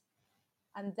head,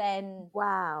 and then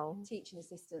Wow. teaching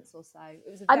assistants or so. It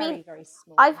was a I very, mean, very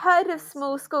small. I've heard of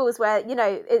small schools where, you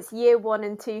know, it's year 1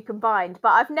 and 2 combined, but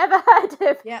I've never heard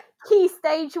of key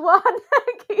stage 1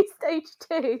 and key stage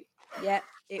 2. Yeah,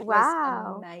 it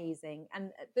was amazing.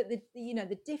 And but the you know,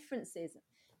 the differences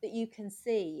that you can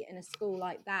see in a school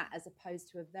like that as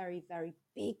opposed to a very, very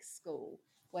big school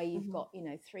where you've got, you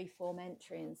know, 3 form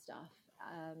entry and stuff.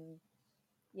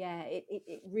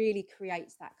 It really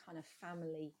creates that kind of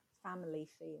family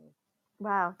feel.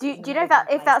 Wow. Do you know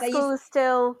that if that school is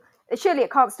still, surely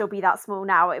it can't still be that small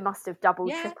now, it must have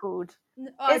doubled, tripled.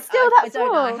 It's still that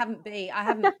small. I don't know. I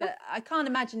haven't, but I can't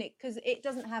imagine it because it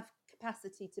doesn't have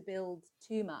capacity to build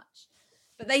too much.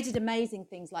 But they did amazing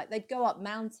things, like they'd go up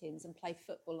mountains and play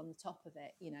football on the top of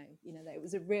it. You know, it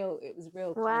was a real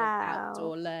kind of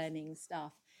outdoor learning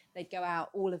stuff. They'd go out,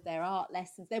 all of their art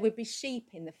lessons. There would be sheep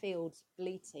in the field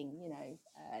bleating, you know,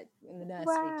 in the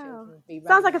nursery. Children would be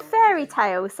sounds like a fairy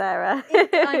tale, Sarah.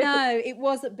 I know, it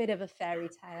was a bit of a fairy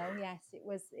tale. Yes, it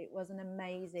was an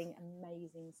amazing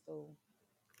school.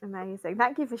 Amazing.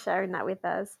 Thank you for sharing that with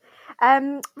us.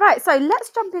 Right, so let's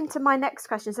jump into my next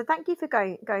question. So thank you for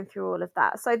going through all of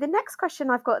that. So the next question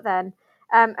I've got then,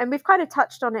 and we've kind of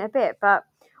touched on it a bit, but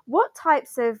what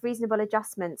types of reasonable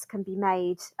adjustments can be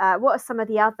made? What are some of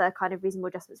the other kind of reasonable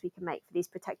adjustments we can make for these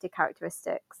protected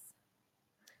characteristics?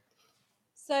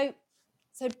 So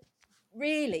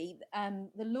really,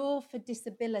 the law for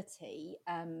disability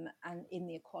and in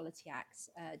the Equality Act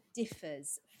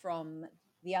differs from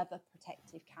the other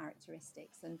protective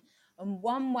characteristics. And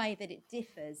one way that it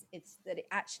differs is that it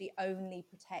actually only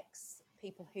protects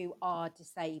people who are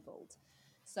disabled.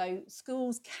 So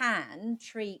schools can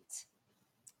treat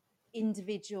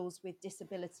individuals with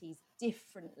disabilities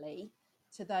differently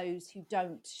to those who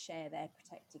don't share their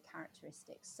protected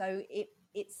characteristics. So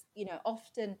it's, you know,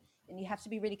 often, and you have to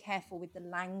be really careful with the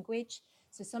language.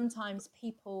 So sometimes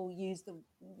people use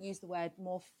the word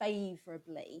more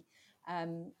favourably.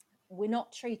 We're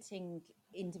not treating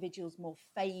individuals more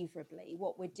favourably.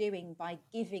 What we're doing by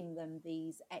giving them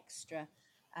these extra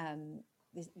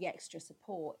the extra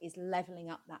support is leveling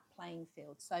up that playing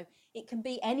field. So it can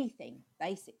be anything,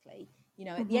 basically. You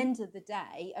know, at the end of the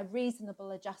day, a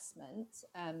reasonable adjustment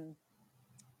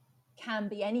can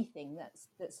be anything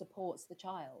that supports the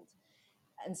child.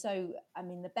 And so, I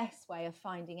mean, the best way of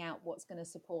finding out what's going to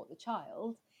support the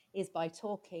child is by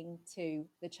talking to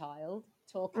the child,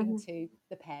 talking to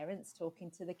the parents, talking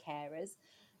to the carers.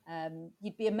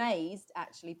 You'd be amazed,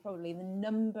 actually, probably the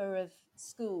number of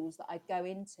schools that I'd go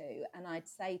into and I'd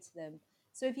say to them,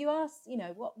 so if you ask, you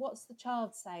know, what's the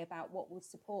child say about what will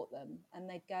support them? And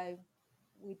they'd go,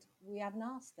 we haven't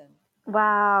asked them.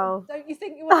 Wow. Don't you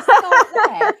think you want to start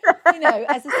there? You know,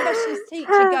 as a specialist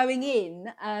teacher going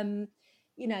in,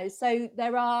 you know, so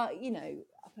there are, you know,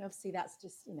 obviously that's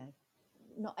just, you know,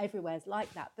 not everywhere's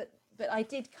like that, but I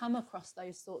did come across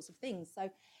those sorts of things. So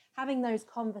having those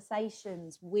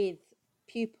conversations with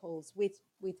pupils, with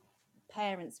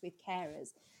parents, with carers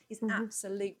is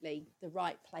absolutely the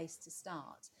right place to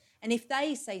start. And if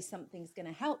they say something's going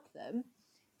to help them,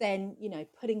 then, you know,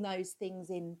 putting those things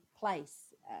in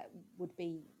place would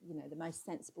be, you know, the most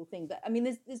sensible thing. But I mean,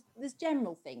 there's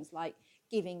general things like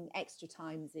giving extra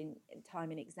time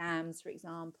in exams, for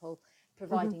example,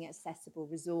 providing accessible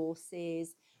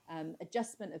resources,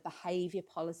 adjustment of behaviour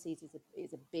policies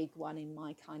is a big one in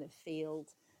my kind of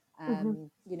field,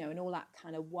 you know, and all that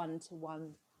kind of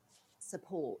one-to-one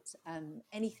support,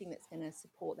 anything that's going to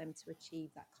support them to achieve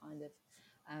that kind of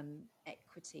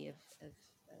equity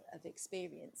of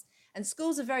experience. And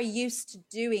schools are very used to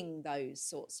doing those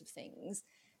sorts of things.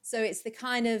 So it's the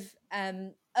kind of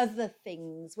other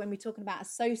things, when we're talking about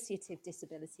associative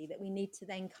disability, that we need to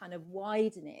then kind of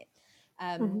widen it.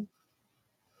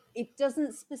 It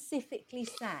doesn't specifically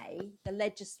say, the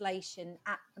legislation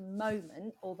at the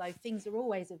moment, although things are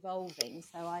always evolving,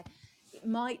 so it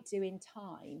might do in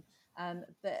time,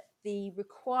 but the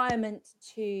requirement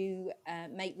to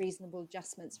make reasonable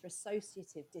adjustments for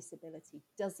associative disability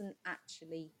doesn't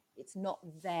actually, it's not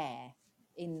there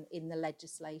in the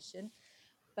legislation.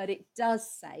 But it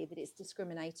does say that it's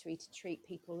discriminatory to treat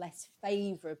people less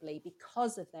favourably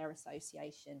because of their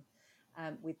association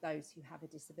with those who have a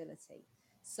disability.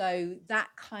 So that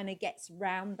kind of gets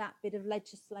round that bit of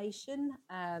legislation.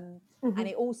 And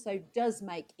it also does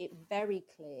make it very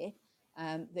clear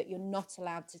that you're not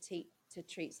allowed to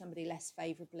treat somebody less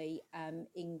favourably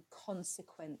in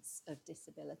consequence of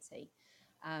disability.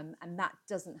 And that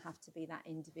doesn't have to be that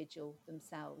individual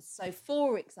themselves. So,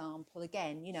 for example,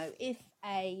 again, if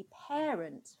a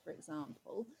parent, for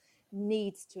example,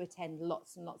 needs to attend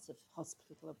lots and lots of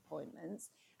hospital appointments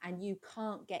and you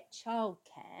can't get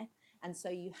childcare, and so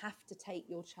you have to take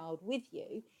your child with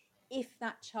you, if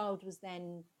that child was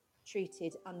then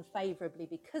treated unfavourably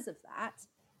because of that,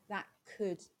 that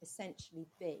could essentially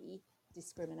be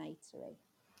discriminatory.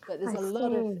 But there's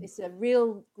it's a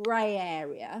real grey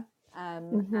area,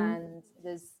 and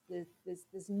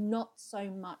there's not so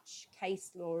much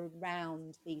case law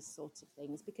around these sorts of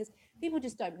things because people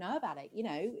just don't know about it.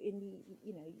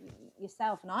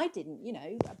 Yourself and I didn't.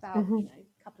 About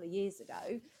a couple of years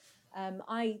ago,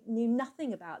 I knew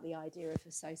nothing about the idea of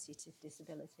associative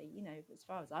disability. As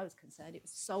far as I was concerned, it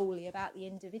was solely about the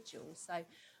individual. So,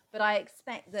 but I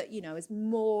expect that as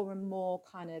more and more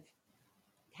kind of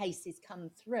cases come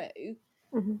through,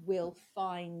 we'll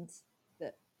find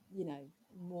that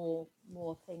more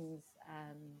things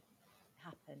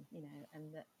happen,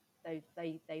 and that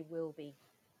they will be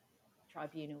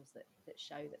tribunals that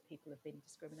show that people have been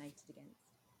discriminated against.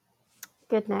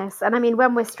 Goodness. And I mean,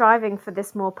 when we're striving for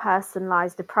this more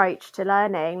personalized approach to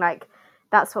learning, like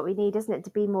that's what we need, isn't it, to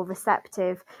be more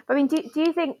receptive? I mean, do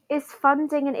you think, is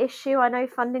funding an issue? I know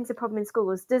funding's a problem in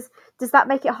schools. Does that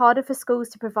make it harder for schools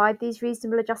to provide these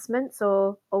reasonable adjustments,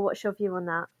 or what's your view on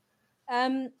that?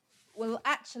 Well,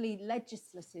 actually,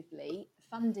 legislatively,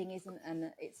 funding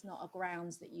it's not a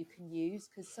grounds that you can use,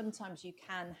 because sometimes you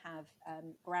can have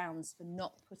grounds for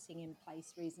not putting in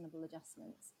place reasonable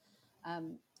adjustments.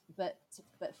 But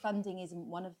funding isn't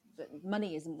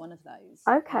money isn't one of those.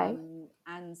 Okay.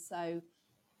 And so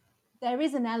there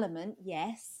is an element,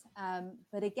 yes.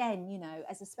 But again,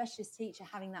 as a specialist teacher,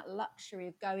 having that luxury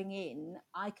of going in,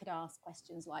 I could ask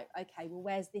questions like, okay, well,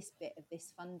 where's this bit of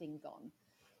this funding gone?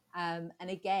 And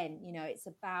again, it's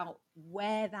about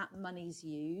where that money's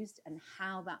used and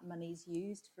how that money's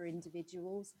used for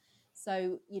individuals.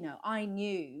 So, I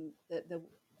knew that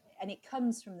and it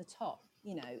comes from the top,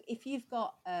 if you've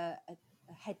got a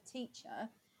head teacher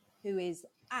who is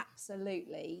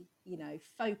absolutely,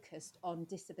 focused on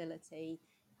disability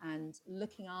and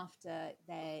looking after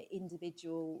their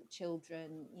individual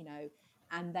children,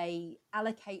 and they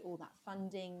allocate all that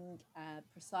funding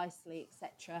precisely,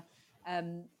 etc.,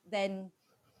 then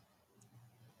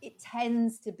it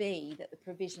tends to be that the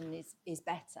provision is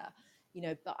better,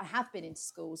 but I have been into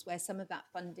schools where some of that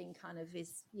funding kind of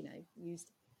is,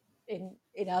 used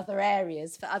in other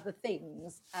areas for other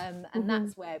things, and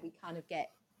that's where we kind of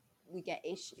get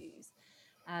issues.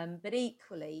 But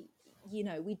equally,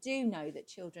 we do know that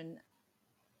children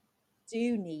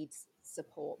do need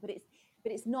support, but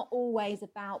it's not always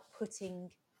about putting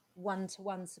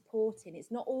one-to-one support in.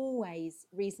 It's not always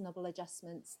reasonable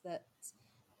adjustments that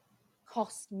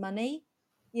cost money,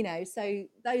 so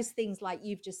those things like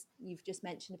you've just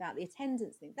mentioned about the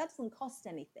attendance thing, that doesn't cost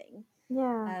anything.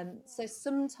 So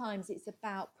sometimes it's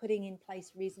about putting in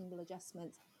place reasonable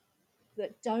adjustments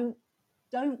that don't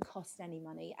cost any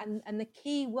money, and the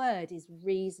key word is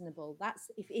reasonable. That's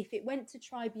if it went to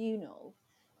tribunal,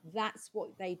 that's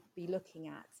what they'd be looking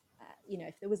at.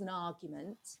 If there was an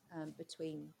argument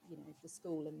between the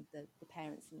school and the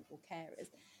parents or carers,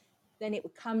 then it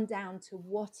would come down to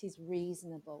what is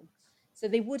reasonable. So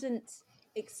they wouldn't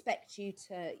expect you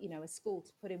to, a school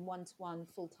to put in one-to-one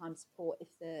full-time support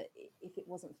if it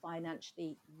wasn't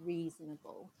financially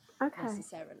reasonable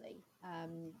necessarily.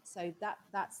 So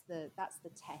that's the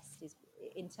test, is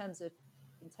in terms of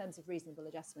reasonable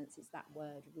adjustments. It's that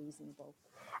word, reasonable.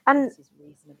 And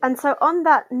so on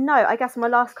that note, I guess my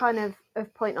last kind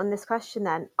of point on this question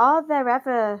then, are there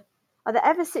ever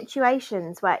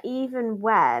situations where even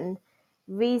when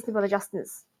reasonable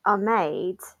adjustments are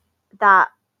made, that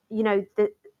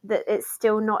that it's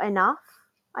still not enough,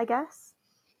 I guess?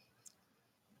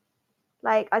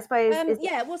 Like, I suppose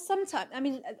well, sometimes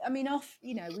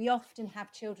we often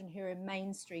have children who are in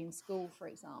mainstream school, for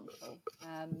example,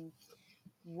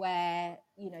 where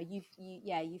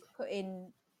you've put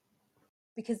in,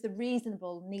 because the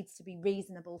reasonable needs to be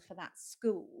reasonable for that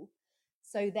school.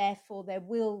 So therefore there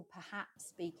will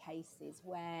perhaps be cases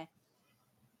where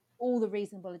all the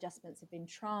reasonable adjustments have been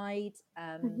tried,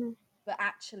 but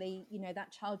actually,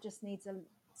 that child just needs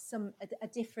a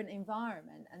different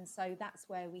environment. And so that's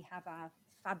where we have our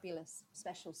fabulous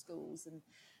special schools and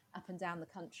up and down the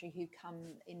country who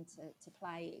come into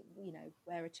play,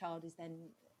 where a child is then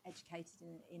educated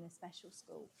in a special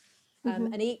school.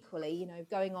 And equally,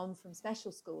 going on from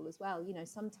special school as well,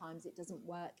 sometimes it doesn't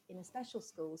work in a special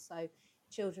school. So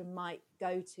children might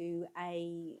go to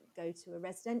a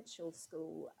residential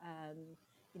school,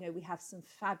 we have some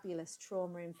fabulous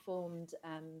trauma-informed,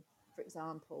 for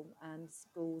example,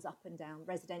 schools up and down,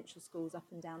 residential schools up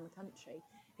and down the country,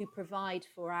 who provide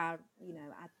for our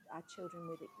children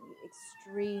with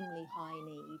extremely high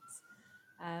needs.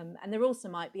 And there also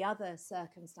might be other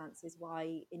circumstances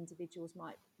why individuals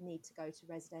might need to go to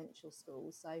residential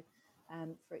schools. So,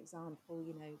 for example,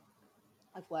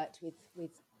 I've worked with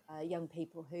young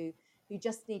people who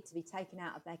just need to be taken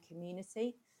out of their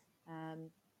community, and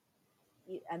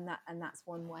that's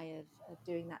one way of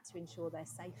doing that, to ensure their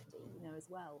safety, as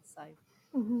well. So,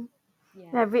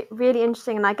 yeah, really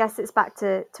interesting. And I guess it's back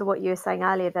to what you were saying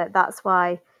earlier, that's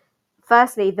why,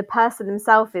 firstly, the person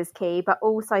themselves is key, but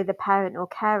also the parent or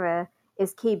carer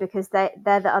is key, because they're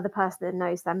the other person that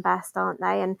knows them best, aren't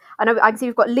they? And I know I can see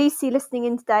we've got Lucy listening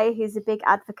in today, who's a big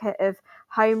advocate of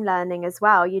home learning as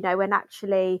well, when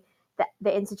actually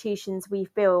the institutions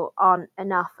we've built aren't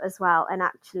enough as well, and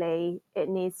actually it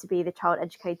needs to be the child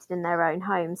educated in their own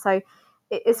home. So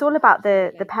it's all about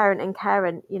the parent and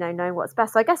carer, knowing what's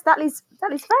best. So I guess that leads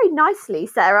very nicely,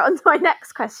 Sarah, onto my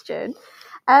next question.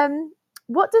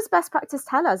 What does best practice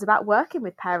tell us about working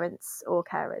with parents or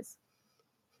carers?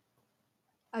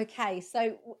 Okay,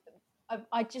 so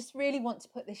I just really want to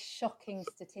put this shocking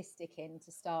statistic in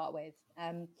to start with,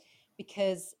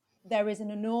 because there is an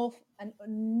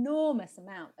enormous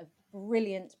amount of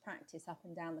brilliant practice up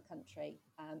and down the country,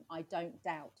 I don't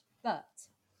doubt. But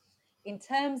in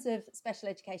terms of special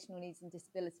educational needs and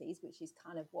disabilities, which is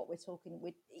kind of what we're talking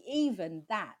with, even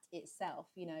that itself,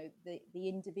 the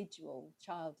individual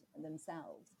child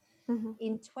themselves,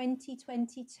 in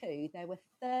 2022, there were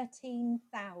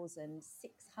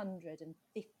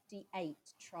 13,658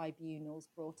 tribunals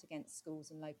brought against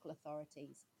schools and local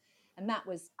authorities. And that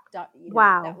was,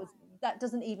 wow. That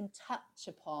doesn't even touch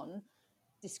upon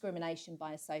discrimination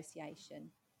by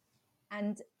association.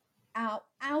 And out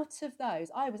of those,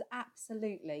 I was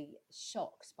absolutely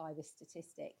shocked by this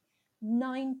statistic.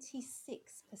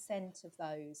 96% of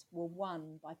those were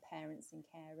won by parents and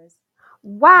carers.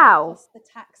 Wow. And it cost the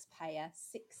taxpayer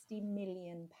 £60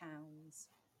 million.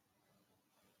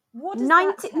 What does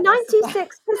that tell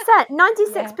 96%,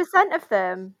 96% of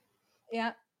them.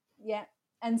 Yeah.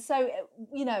 And so,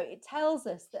 it tells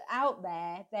us that out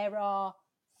there are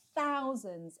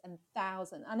thousands and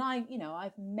thousands. And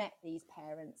I've met these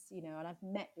parents, and I've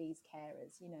met these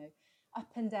carers,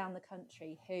 up and down the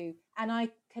country and I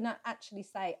can actually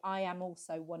say I am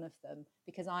also one of them,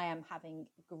 because I am having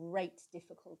great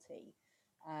difficulty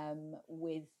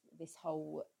with this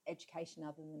whole education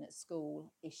other than at school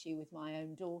issue with my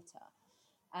own daughter.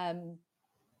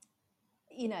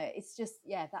 It's just,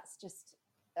 that's just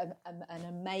an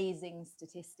amazing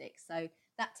statistic. So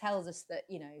that tells us that,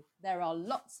 there are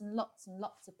lots and lots and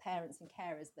lots of parents and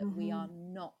carers that we are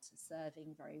not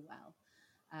serving very well.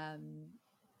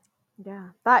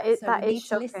 That is so we need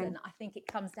shocking. to listen. I think it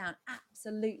comes down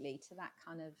absolutely to that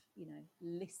kind of,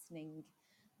 listening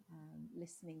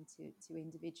to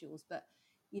individuals. But,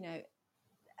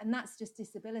 and that's just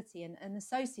disability, and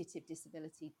associative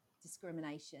disability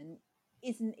discrimination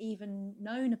isn't even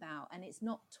known about, and it's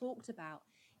not talked about.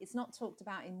 It's not talked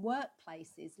about in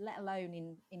workplaces, let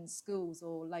alone in schools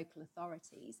or local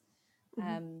authorities.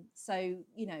 So,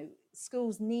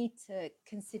 schools need to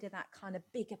consider that kind of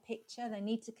bigger picture. They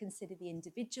need to consider the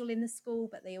individual in the school,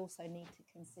 but they also need to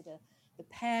consider the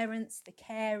parents, the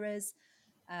carers,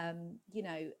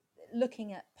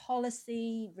 looking at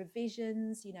policy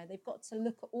revisions. They've got to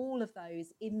look at all of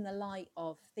those in the light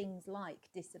of things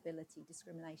like disability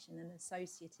discrimination and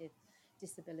associative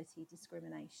disability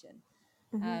discrimination.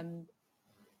 And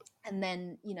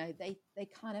then, they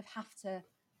kind of have to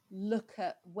look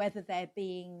at whether they've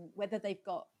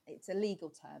got, it's a legal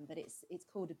term, but it's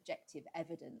called objective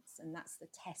evidence, and that's the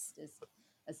test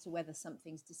as to whether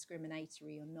something's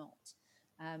discriminatory or not.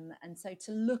 And so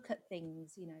to look at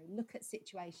things, look at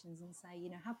situations and say,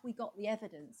 have we got the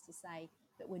evidence to say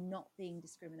that we're not being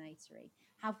discriminatory?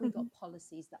 Have we got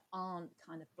policies that aren't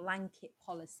kind of blanket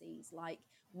policies, like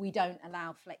we don't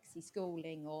allow flexi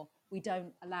schooling, or we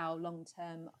don't allow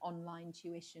long-term online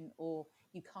tuition, or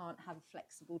you can't have a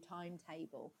flexible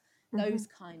timetable, those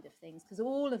kind of things, because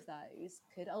all of those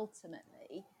could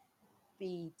ultimately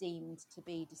be deemed to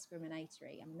be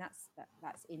discriminatory. I mean, that's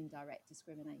indirect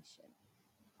discrimination.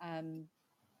 And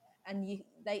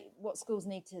what schools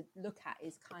need to look at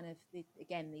is kind of these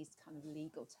kind of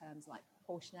legal terms like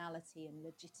proportionality and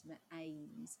legitimate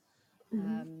aims,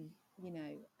 and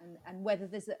whether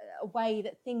there's a way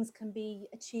that things can be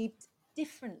achieved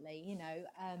differently.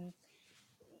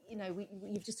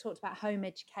 You've just talked about home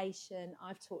education.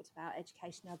 I've talked about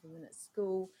education other than at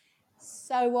school.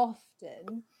 So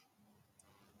often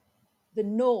the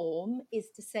norm is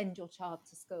to send your child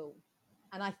to school.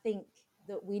 And I think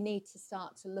that we need to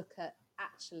start to look at,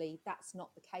 actually, that's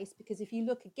not the case, because if you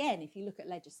look at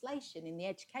legislation in the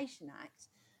Education Act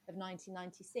of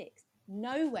 1996,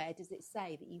 nowhere does it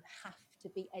say that you have to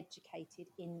be educated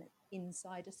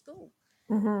inside a school.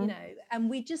 Mm-hmm. You know, and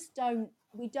we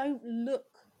don't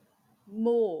look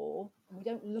more, and we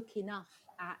don't look enough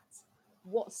at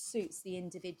what suits the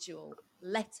individual,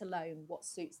 let alone what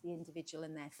suits the individual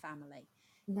and their family.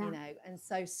 Yeah. You know, and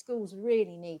so schools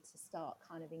really need to start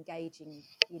kind of engaging,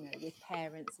 you know, with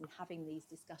parents and having these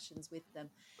discussions with them,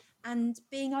 and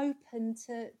being open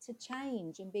to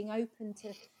change, and being open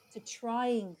to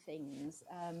trying things.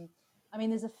 I mean,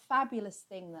 there's a fabulous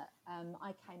thing that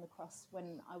I came across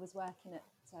when I was working at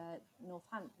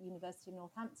University of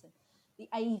Northampton, the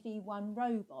AV1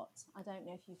 robot. I don't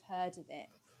know if you've heard of it.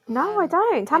 No, I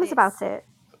don't. Tell us about it.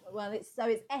 Well, it's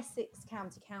Essex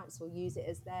County Council use it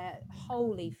as their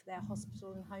wholly for their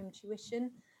hospital and home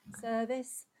tuition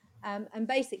service. And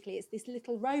basically, it's this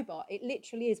little robot. It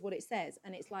literally is what it says,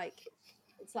 and it's like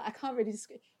I can't really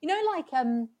describe. You know, like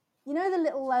you know, the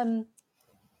little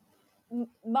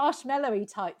marshmallowy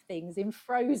type things in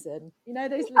Frozen. You know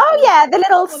those little, the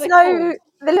little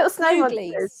snow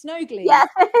monsters. Snow glees. Yeah.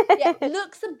 Yeah, it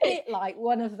looks a bit like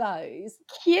one of those.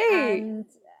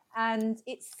 Cute. And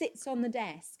it sits on the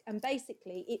desk, and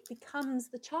basically it becomes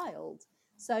the child.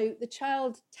 So the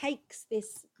child takes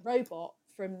this robot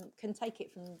can take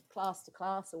it from class to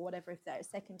class or whatever, if they're at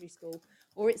secondary school,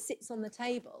 or it sits on the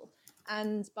table.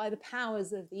 And by the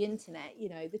powers of the internet, you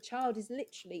know, the child is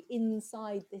literally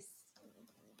inside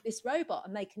this robot,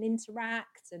 and they can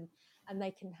interact, and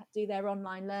they can do their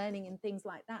online learning and things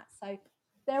like that. So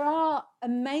there are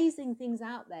amazing things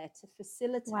out there to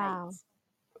facilitate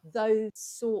those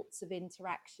sorts of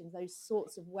interactions, those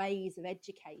sorts of ways of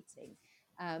educating.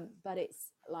 But it's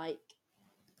like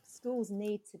schools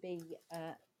need to be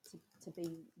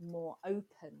more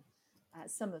open,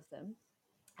 some of them,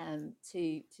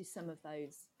 to some of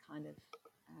those kind of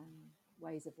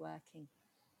ways of working.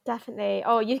 Definitely.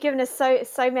 Oh, you've given us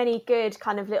so many good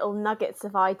kind of little nuggets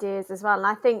of ideas as well. And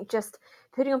I think just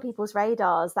putting on people's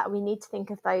radars that we need to think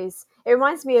of those. It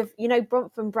reminds me of, you know,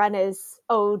 Bronfenbrenner's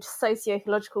old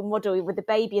socio-ecological model with the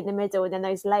baby in the middle and then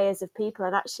those layers of people.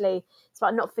 And actually, it's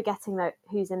about not forgetting that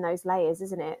who's in those layers,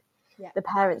 isn't it? Yeah, the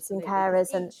parents absolutely. and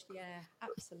carers. And yeah,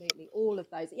 absolutely. All of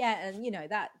those. Yeah, and, you know,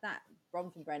 that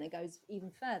Bronfenbrenner goes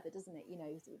even further, doesn't it?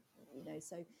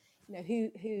 So, you know,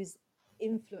 who's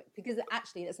influence, because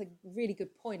actually that's a really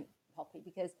good point, Poppy,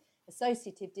 because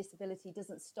associative disability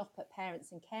doesn't stop at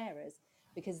parents and carers,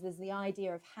 because there's the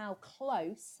idea of how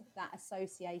close that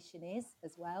association is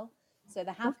as well. So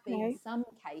there have been some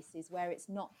cases where it's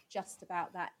not just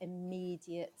about that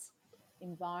immediate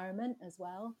environment as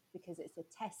well, because it's a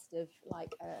test of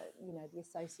like you know, the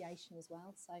association as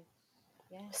well. So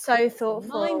yeah, so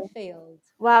thoughtful. Minefield.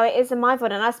 Wow, it is a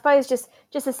minefield. And I suppose just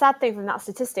a sad thing from that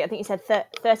statistic, I think you said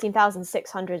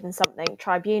 13,600 and something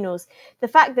tribunals. The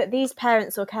fact that these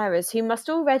parents or carers who must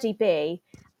already be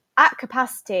at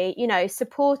capacity, you know,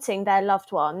 supporting their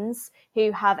loved ones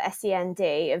who have SEND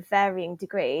of varying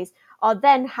degrees, are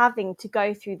then having to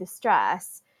go through the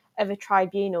stress of a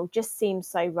tribunal just seems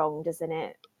so wrong, doesn't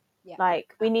it? Yeah,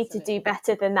 like we need to do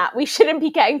better than that. We shouldn't be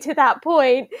getting to that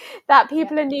point that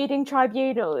people are needing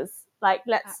tribunals. Like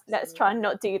let's try and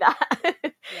not do that. Yeah,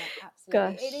 absolutely.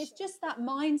 Gosh. It is just that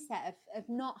mindset of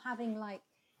not having, like,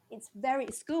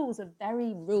 schools are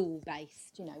very rule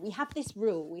based. You know, we have this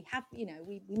rule, we have, you know,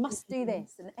 we must do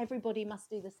this and everybody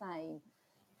must do the same.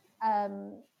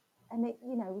 And it,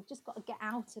 you know, we've just got to get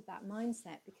out of that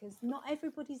mindset, because not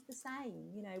everybody's the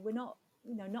same. You know, we're not,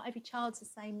 you know, not every child's the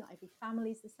same, not every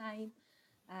family's the same.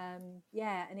 And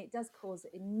it does cause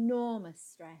enormous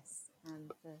stress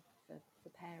for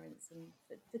parents and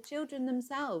for children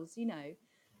themselves, you know,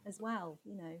 as well,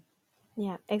 you know.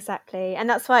 Yeah, exactly. And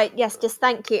that's why, yes, just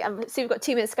thank you. So we've got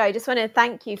 2 minutes to go. Just want to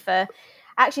thank you for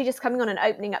actually just coming on and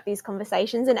opening up these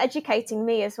conversations and educating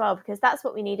me as well, because that's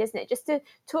what we need, isn't it? Just to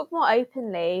talk more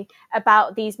openly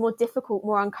about these more difficult,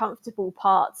 more uncomfortable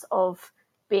parts of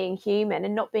being human,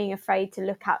 and not being afraid to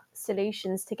look at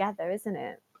solutions together, isn't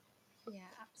it? Yeah,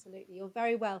 absolutely. You're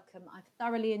very welcome. I've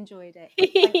thoroughly enjoyed it.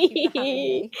 Thank you for having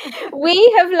me. We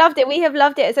have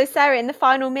loved it. So Sarah, in the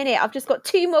final minute, I've just got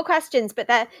 2 more questions, but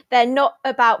they're not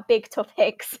about big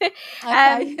topics.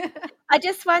 Okay. I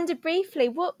just wonder briefly,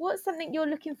 what's something you're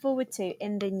looking forward to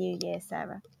in the new year,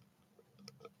 Sarah?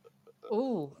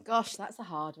 Oh gosh, that's a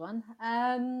hard one.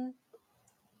 I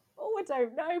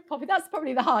don't know, Poppy. That's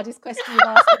probably the hardest question you've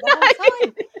asked me the whole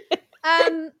time.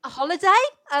 A holiday?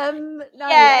 No.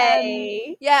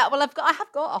 Yay! Yeah. Well, I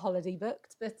have got a holiday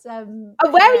booked, but Where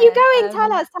are you going?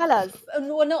 Tell us.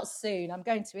 Well, not soon. I'm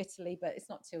going to Italy, but it's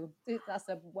not till that's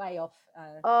a way off.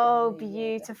 Oh, New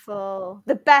Year, beautiful!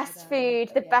 The best food,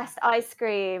 but the yeah. best ice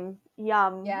cream.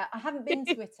 Yum. Yeah, I haven't been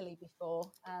to Italy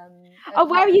before. Oh,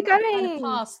 where are you I've kind of going?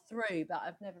 passed through, but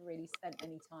I've never really spent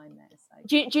any time there. So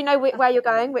Do you know where you're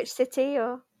going? Which city?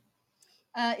 Or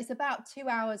it's about 2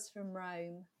 hours from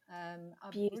Rome.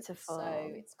 beautiful.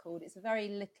 So it's called. It's a very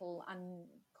little and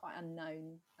quite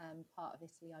unknown part of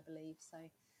Italy, I believe. So.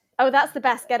 Oh, that's the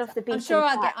best. Get off the beaten I'm sure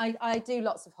track. I do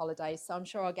lots of holidays, so I'm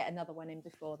sure I'll get another one in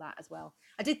before that as well.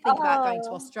 I did think about going to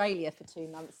Australia for 2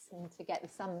 months and to get the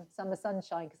summer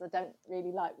sunshine, because I don't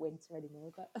really like winter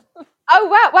anymore. But oh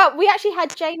wow, well, we actually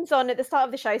had James on at the start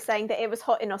of the show saying that it was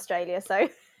hot in Australia, so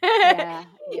yeah.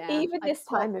 even this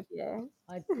time of year.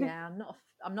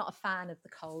 I'm not a fan of the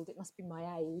cold. It must be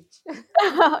my age.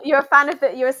 You're a fan of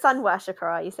you're a sun worshipper,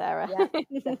 are you, Sarah? Yeah,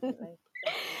 definitely.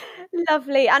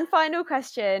 Lovely. And final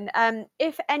question.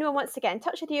 If anyone wants to get in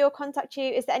touch with you or contact you,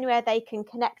 is there anywhere they can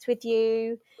connect with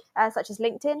you, such as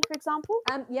LinkedIn, for example?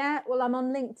 Yeah, well, I'm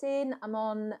on LinkedIn. I'm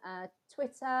on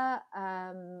Twitter.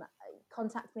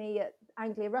 Contact me at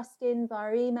Anglia Ruskin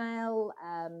via email.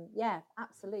 Yeah,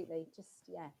 absolutely. Just,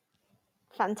 yeah.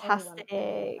 Fantastic.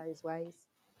 Any of those ways.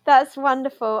 That's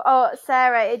wonderful. Oh,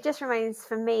 Sarah, it just remains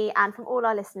for me and from all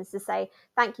our listeners to say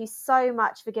thank you so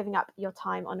much for giving up your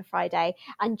time on a Friday,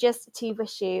 and just to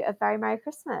wish you a very Merry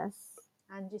Christmas.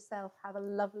 And yourself, have a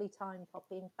lovely time,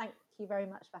 Poppy. And thank you very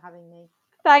much for having me.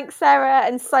 Thanks, Sarah,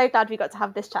 and so glad we got to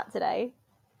have this chat today.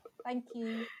 Thank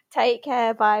you. Take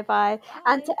care. Bye.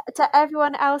 And to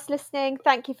everyone else listening,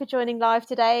 thank you for joining live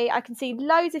today. I can see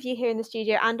loads of you here in the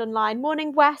studio and online.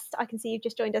 Morning West, I can see you've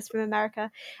just joined us from America.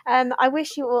 I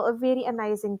wish you all a really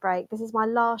amazing break. This is my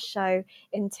last show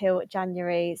until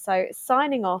January. So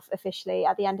signing off officially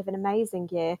at the end of an amazing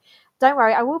year. Don't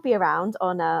worry, I will be around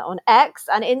on X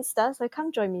and Insta, so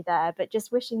come join me there. But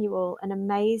just wishing you all an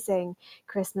amazing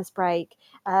Christmas break.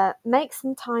 Make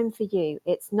some time for you.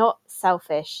 It's not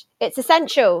selfish. It's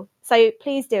essential. So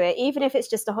please do it, even if it's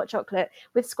just a hot chocolate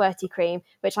with squirty cream,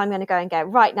 which I'm going to go and get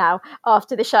right now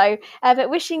after the show.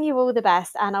 But wishing you all the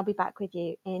best, and I'll be back with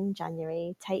you in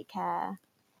January. Take care.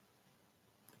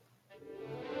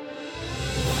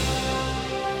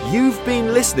 You've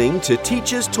been listening to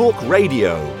Teachers Talk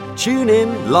Radio. Tune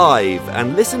in live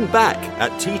and listen back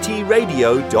at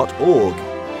ttradio.org.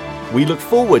 We look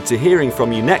forward to hearing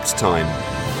from you next time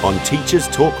on Teachers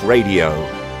Talk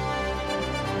Radio.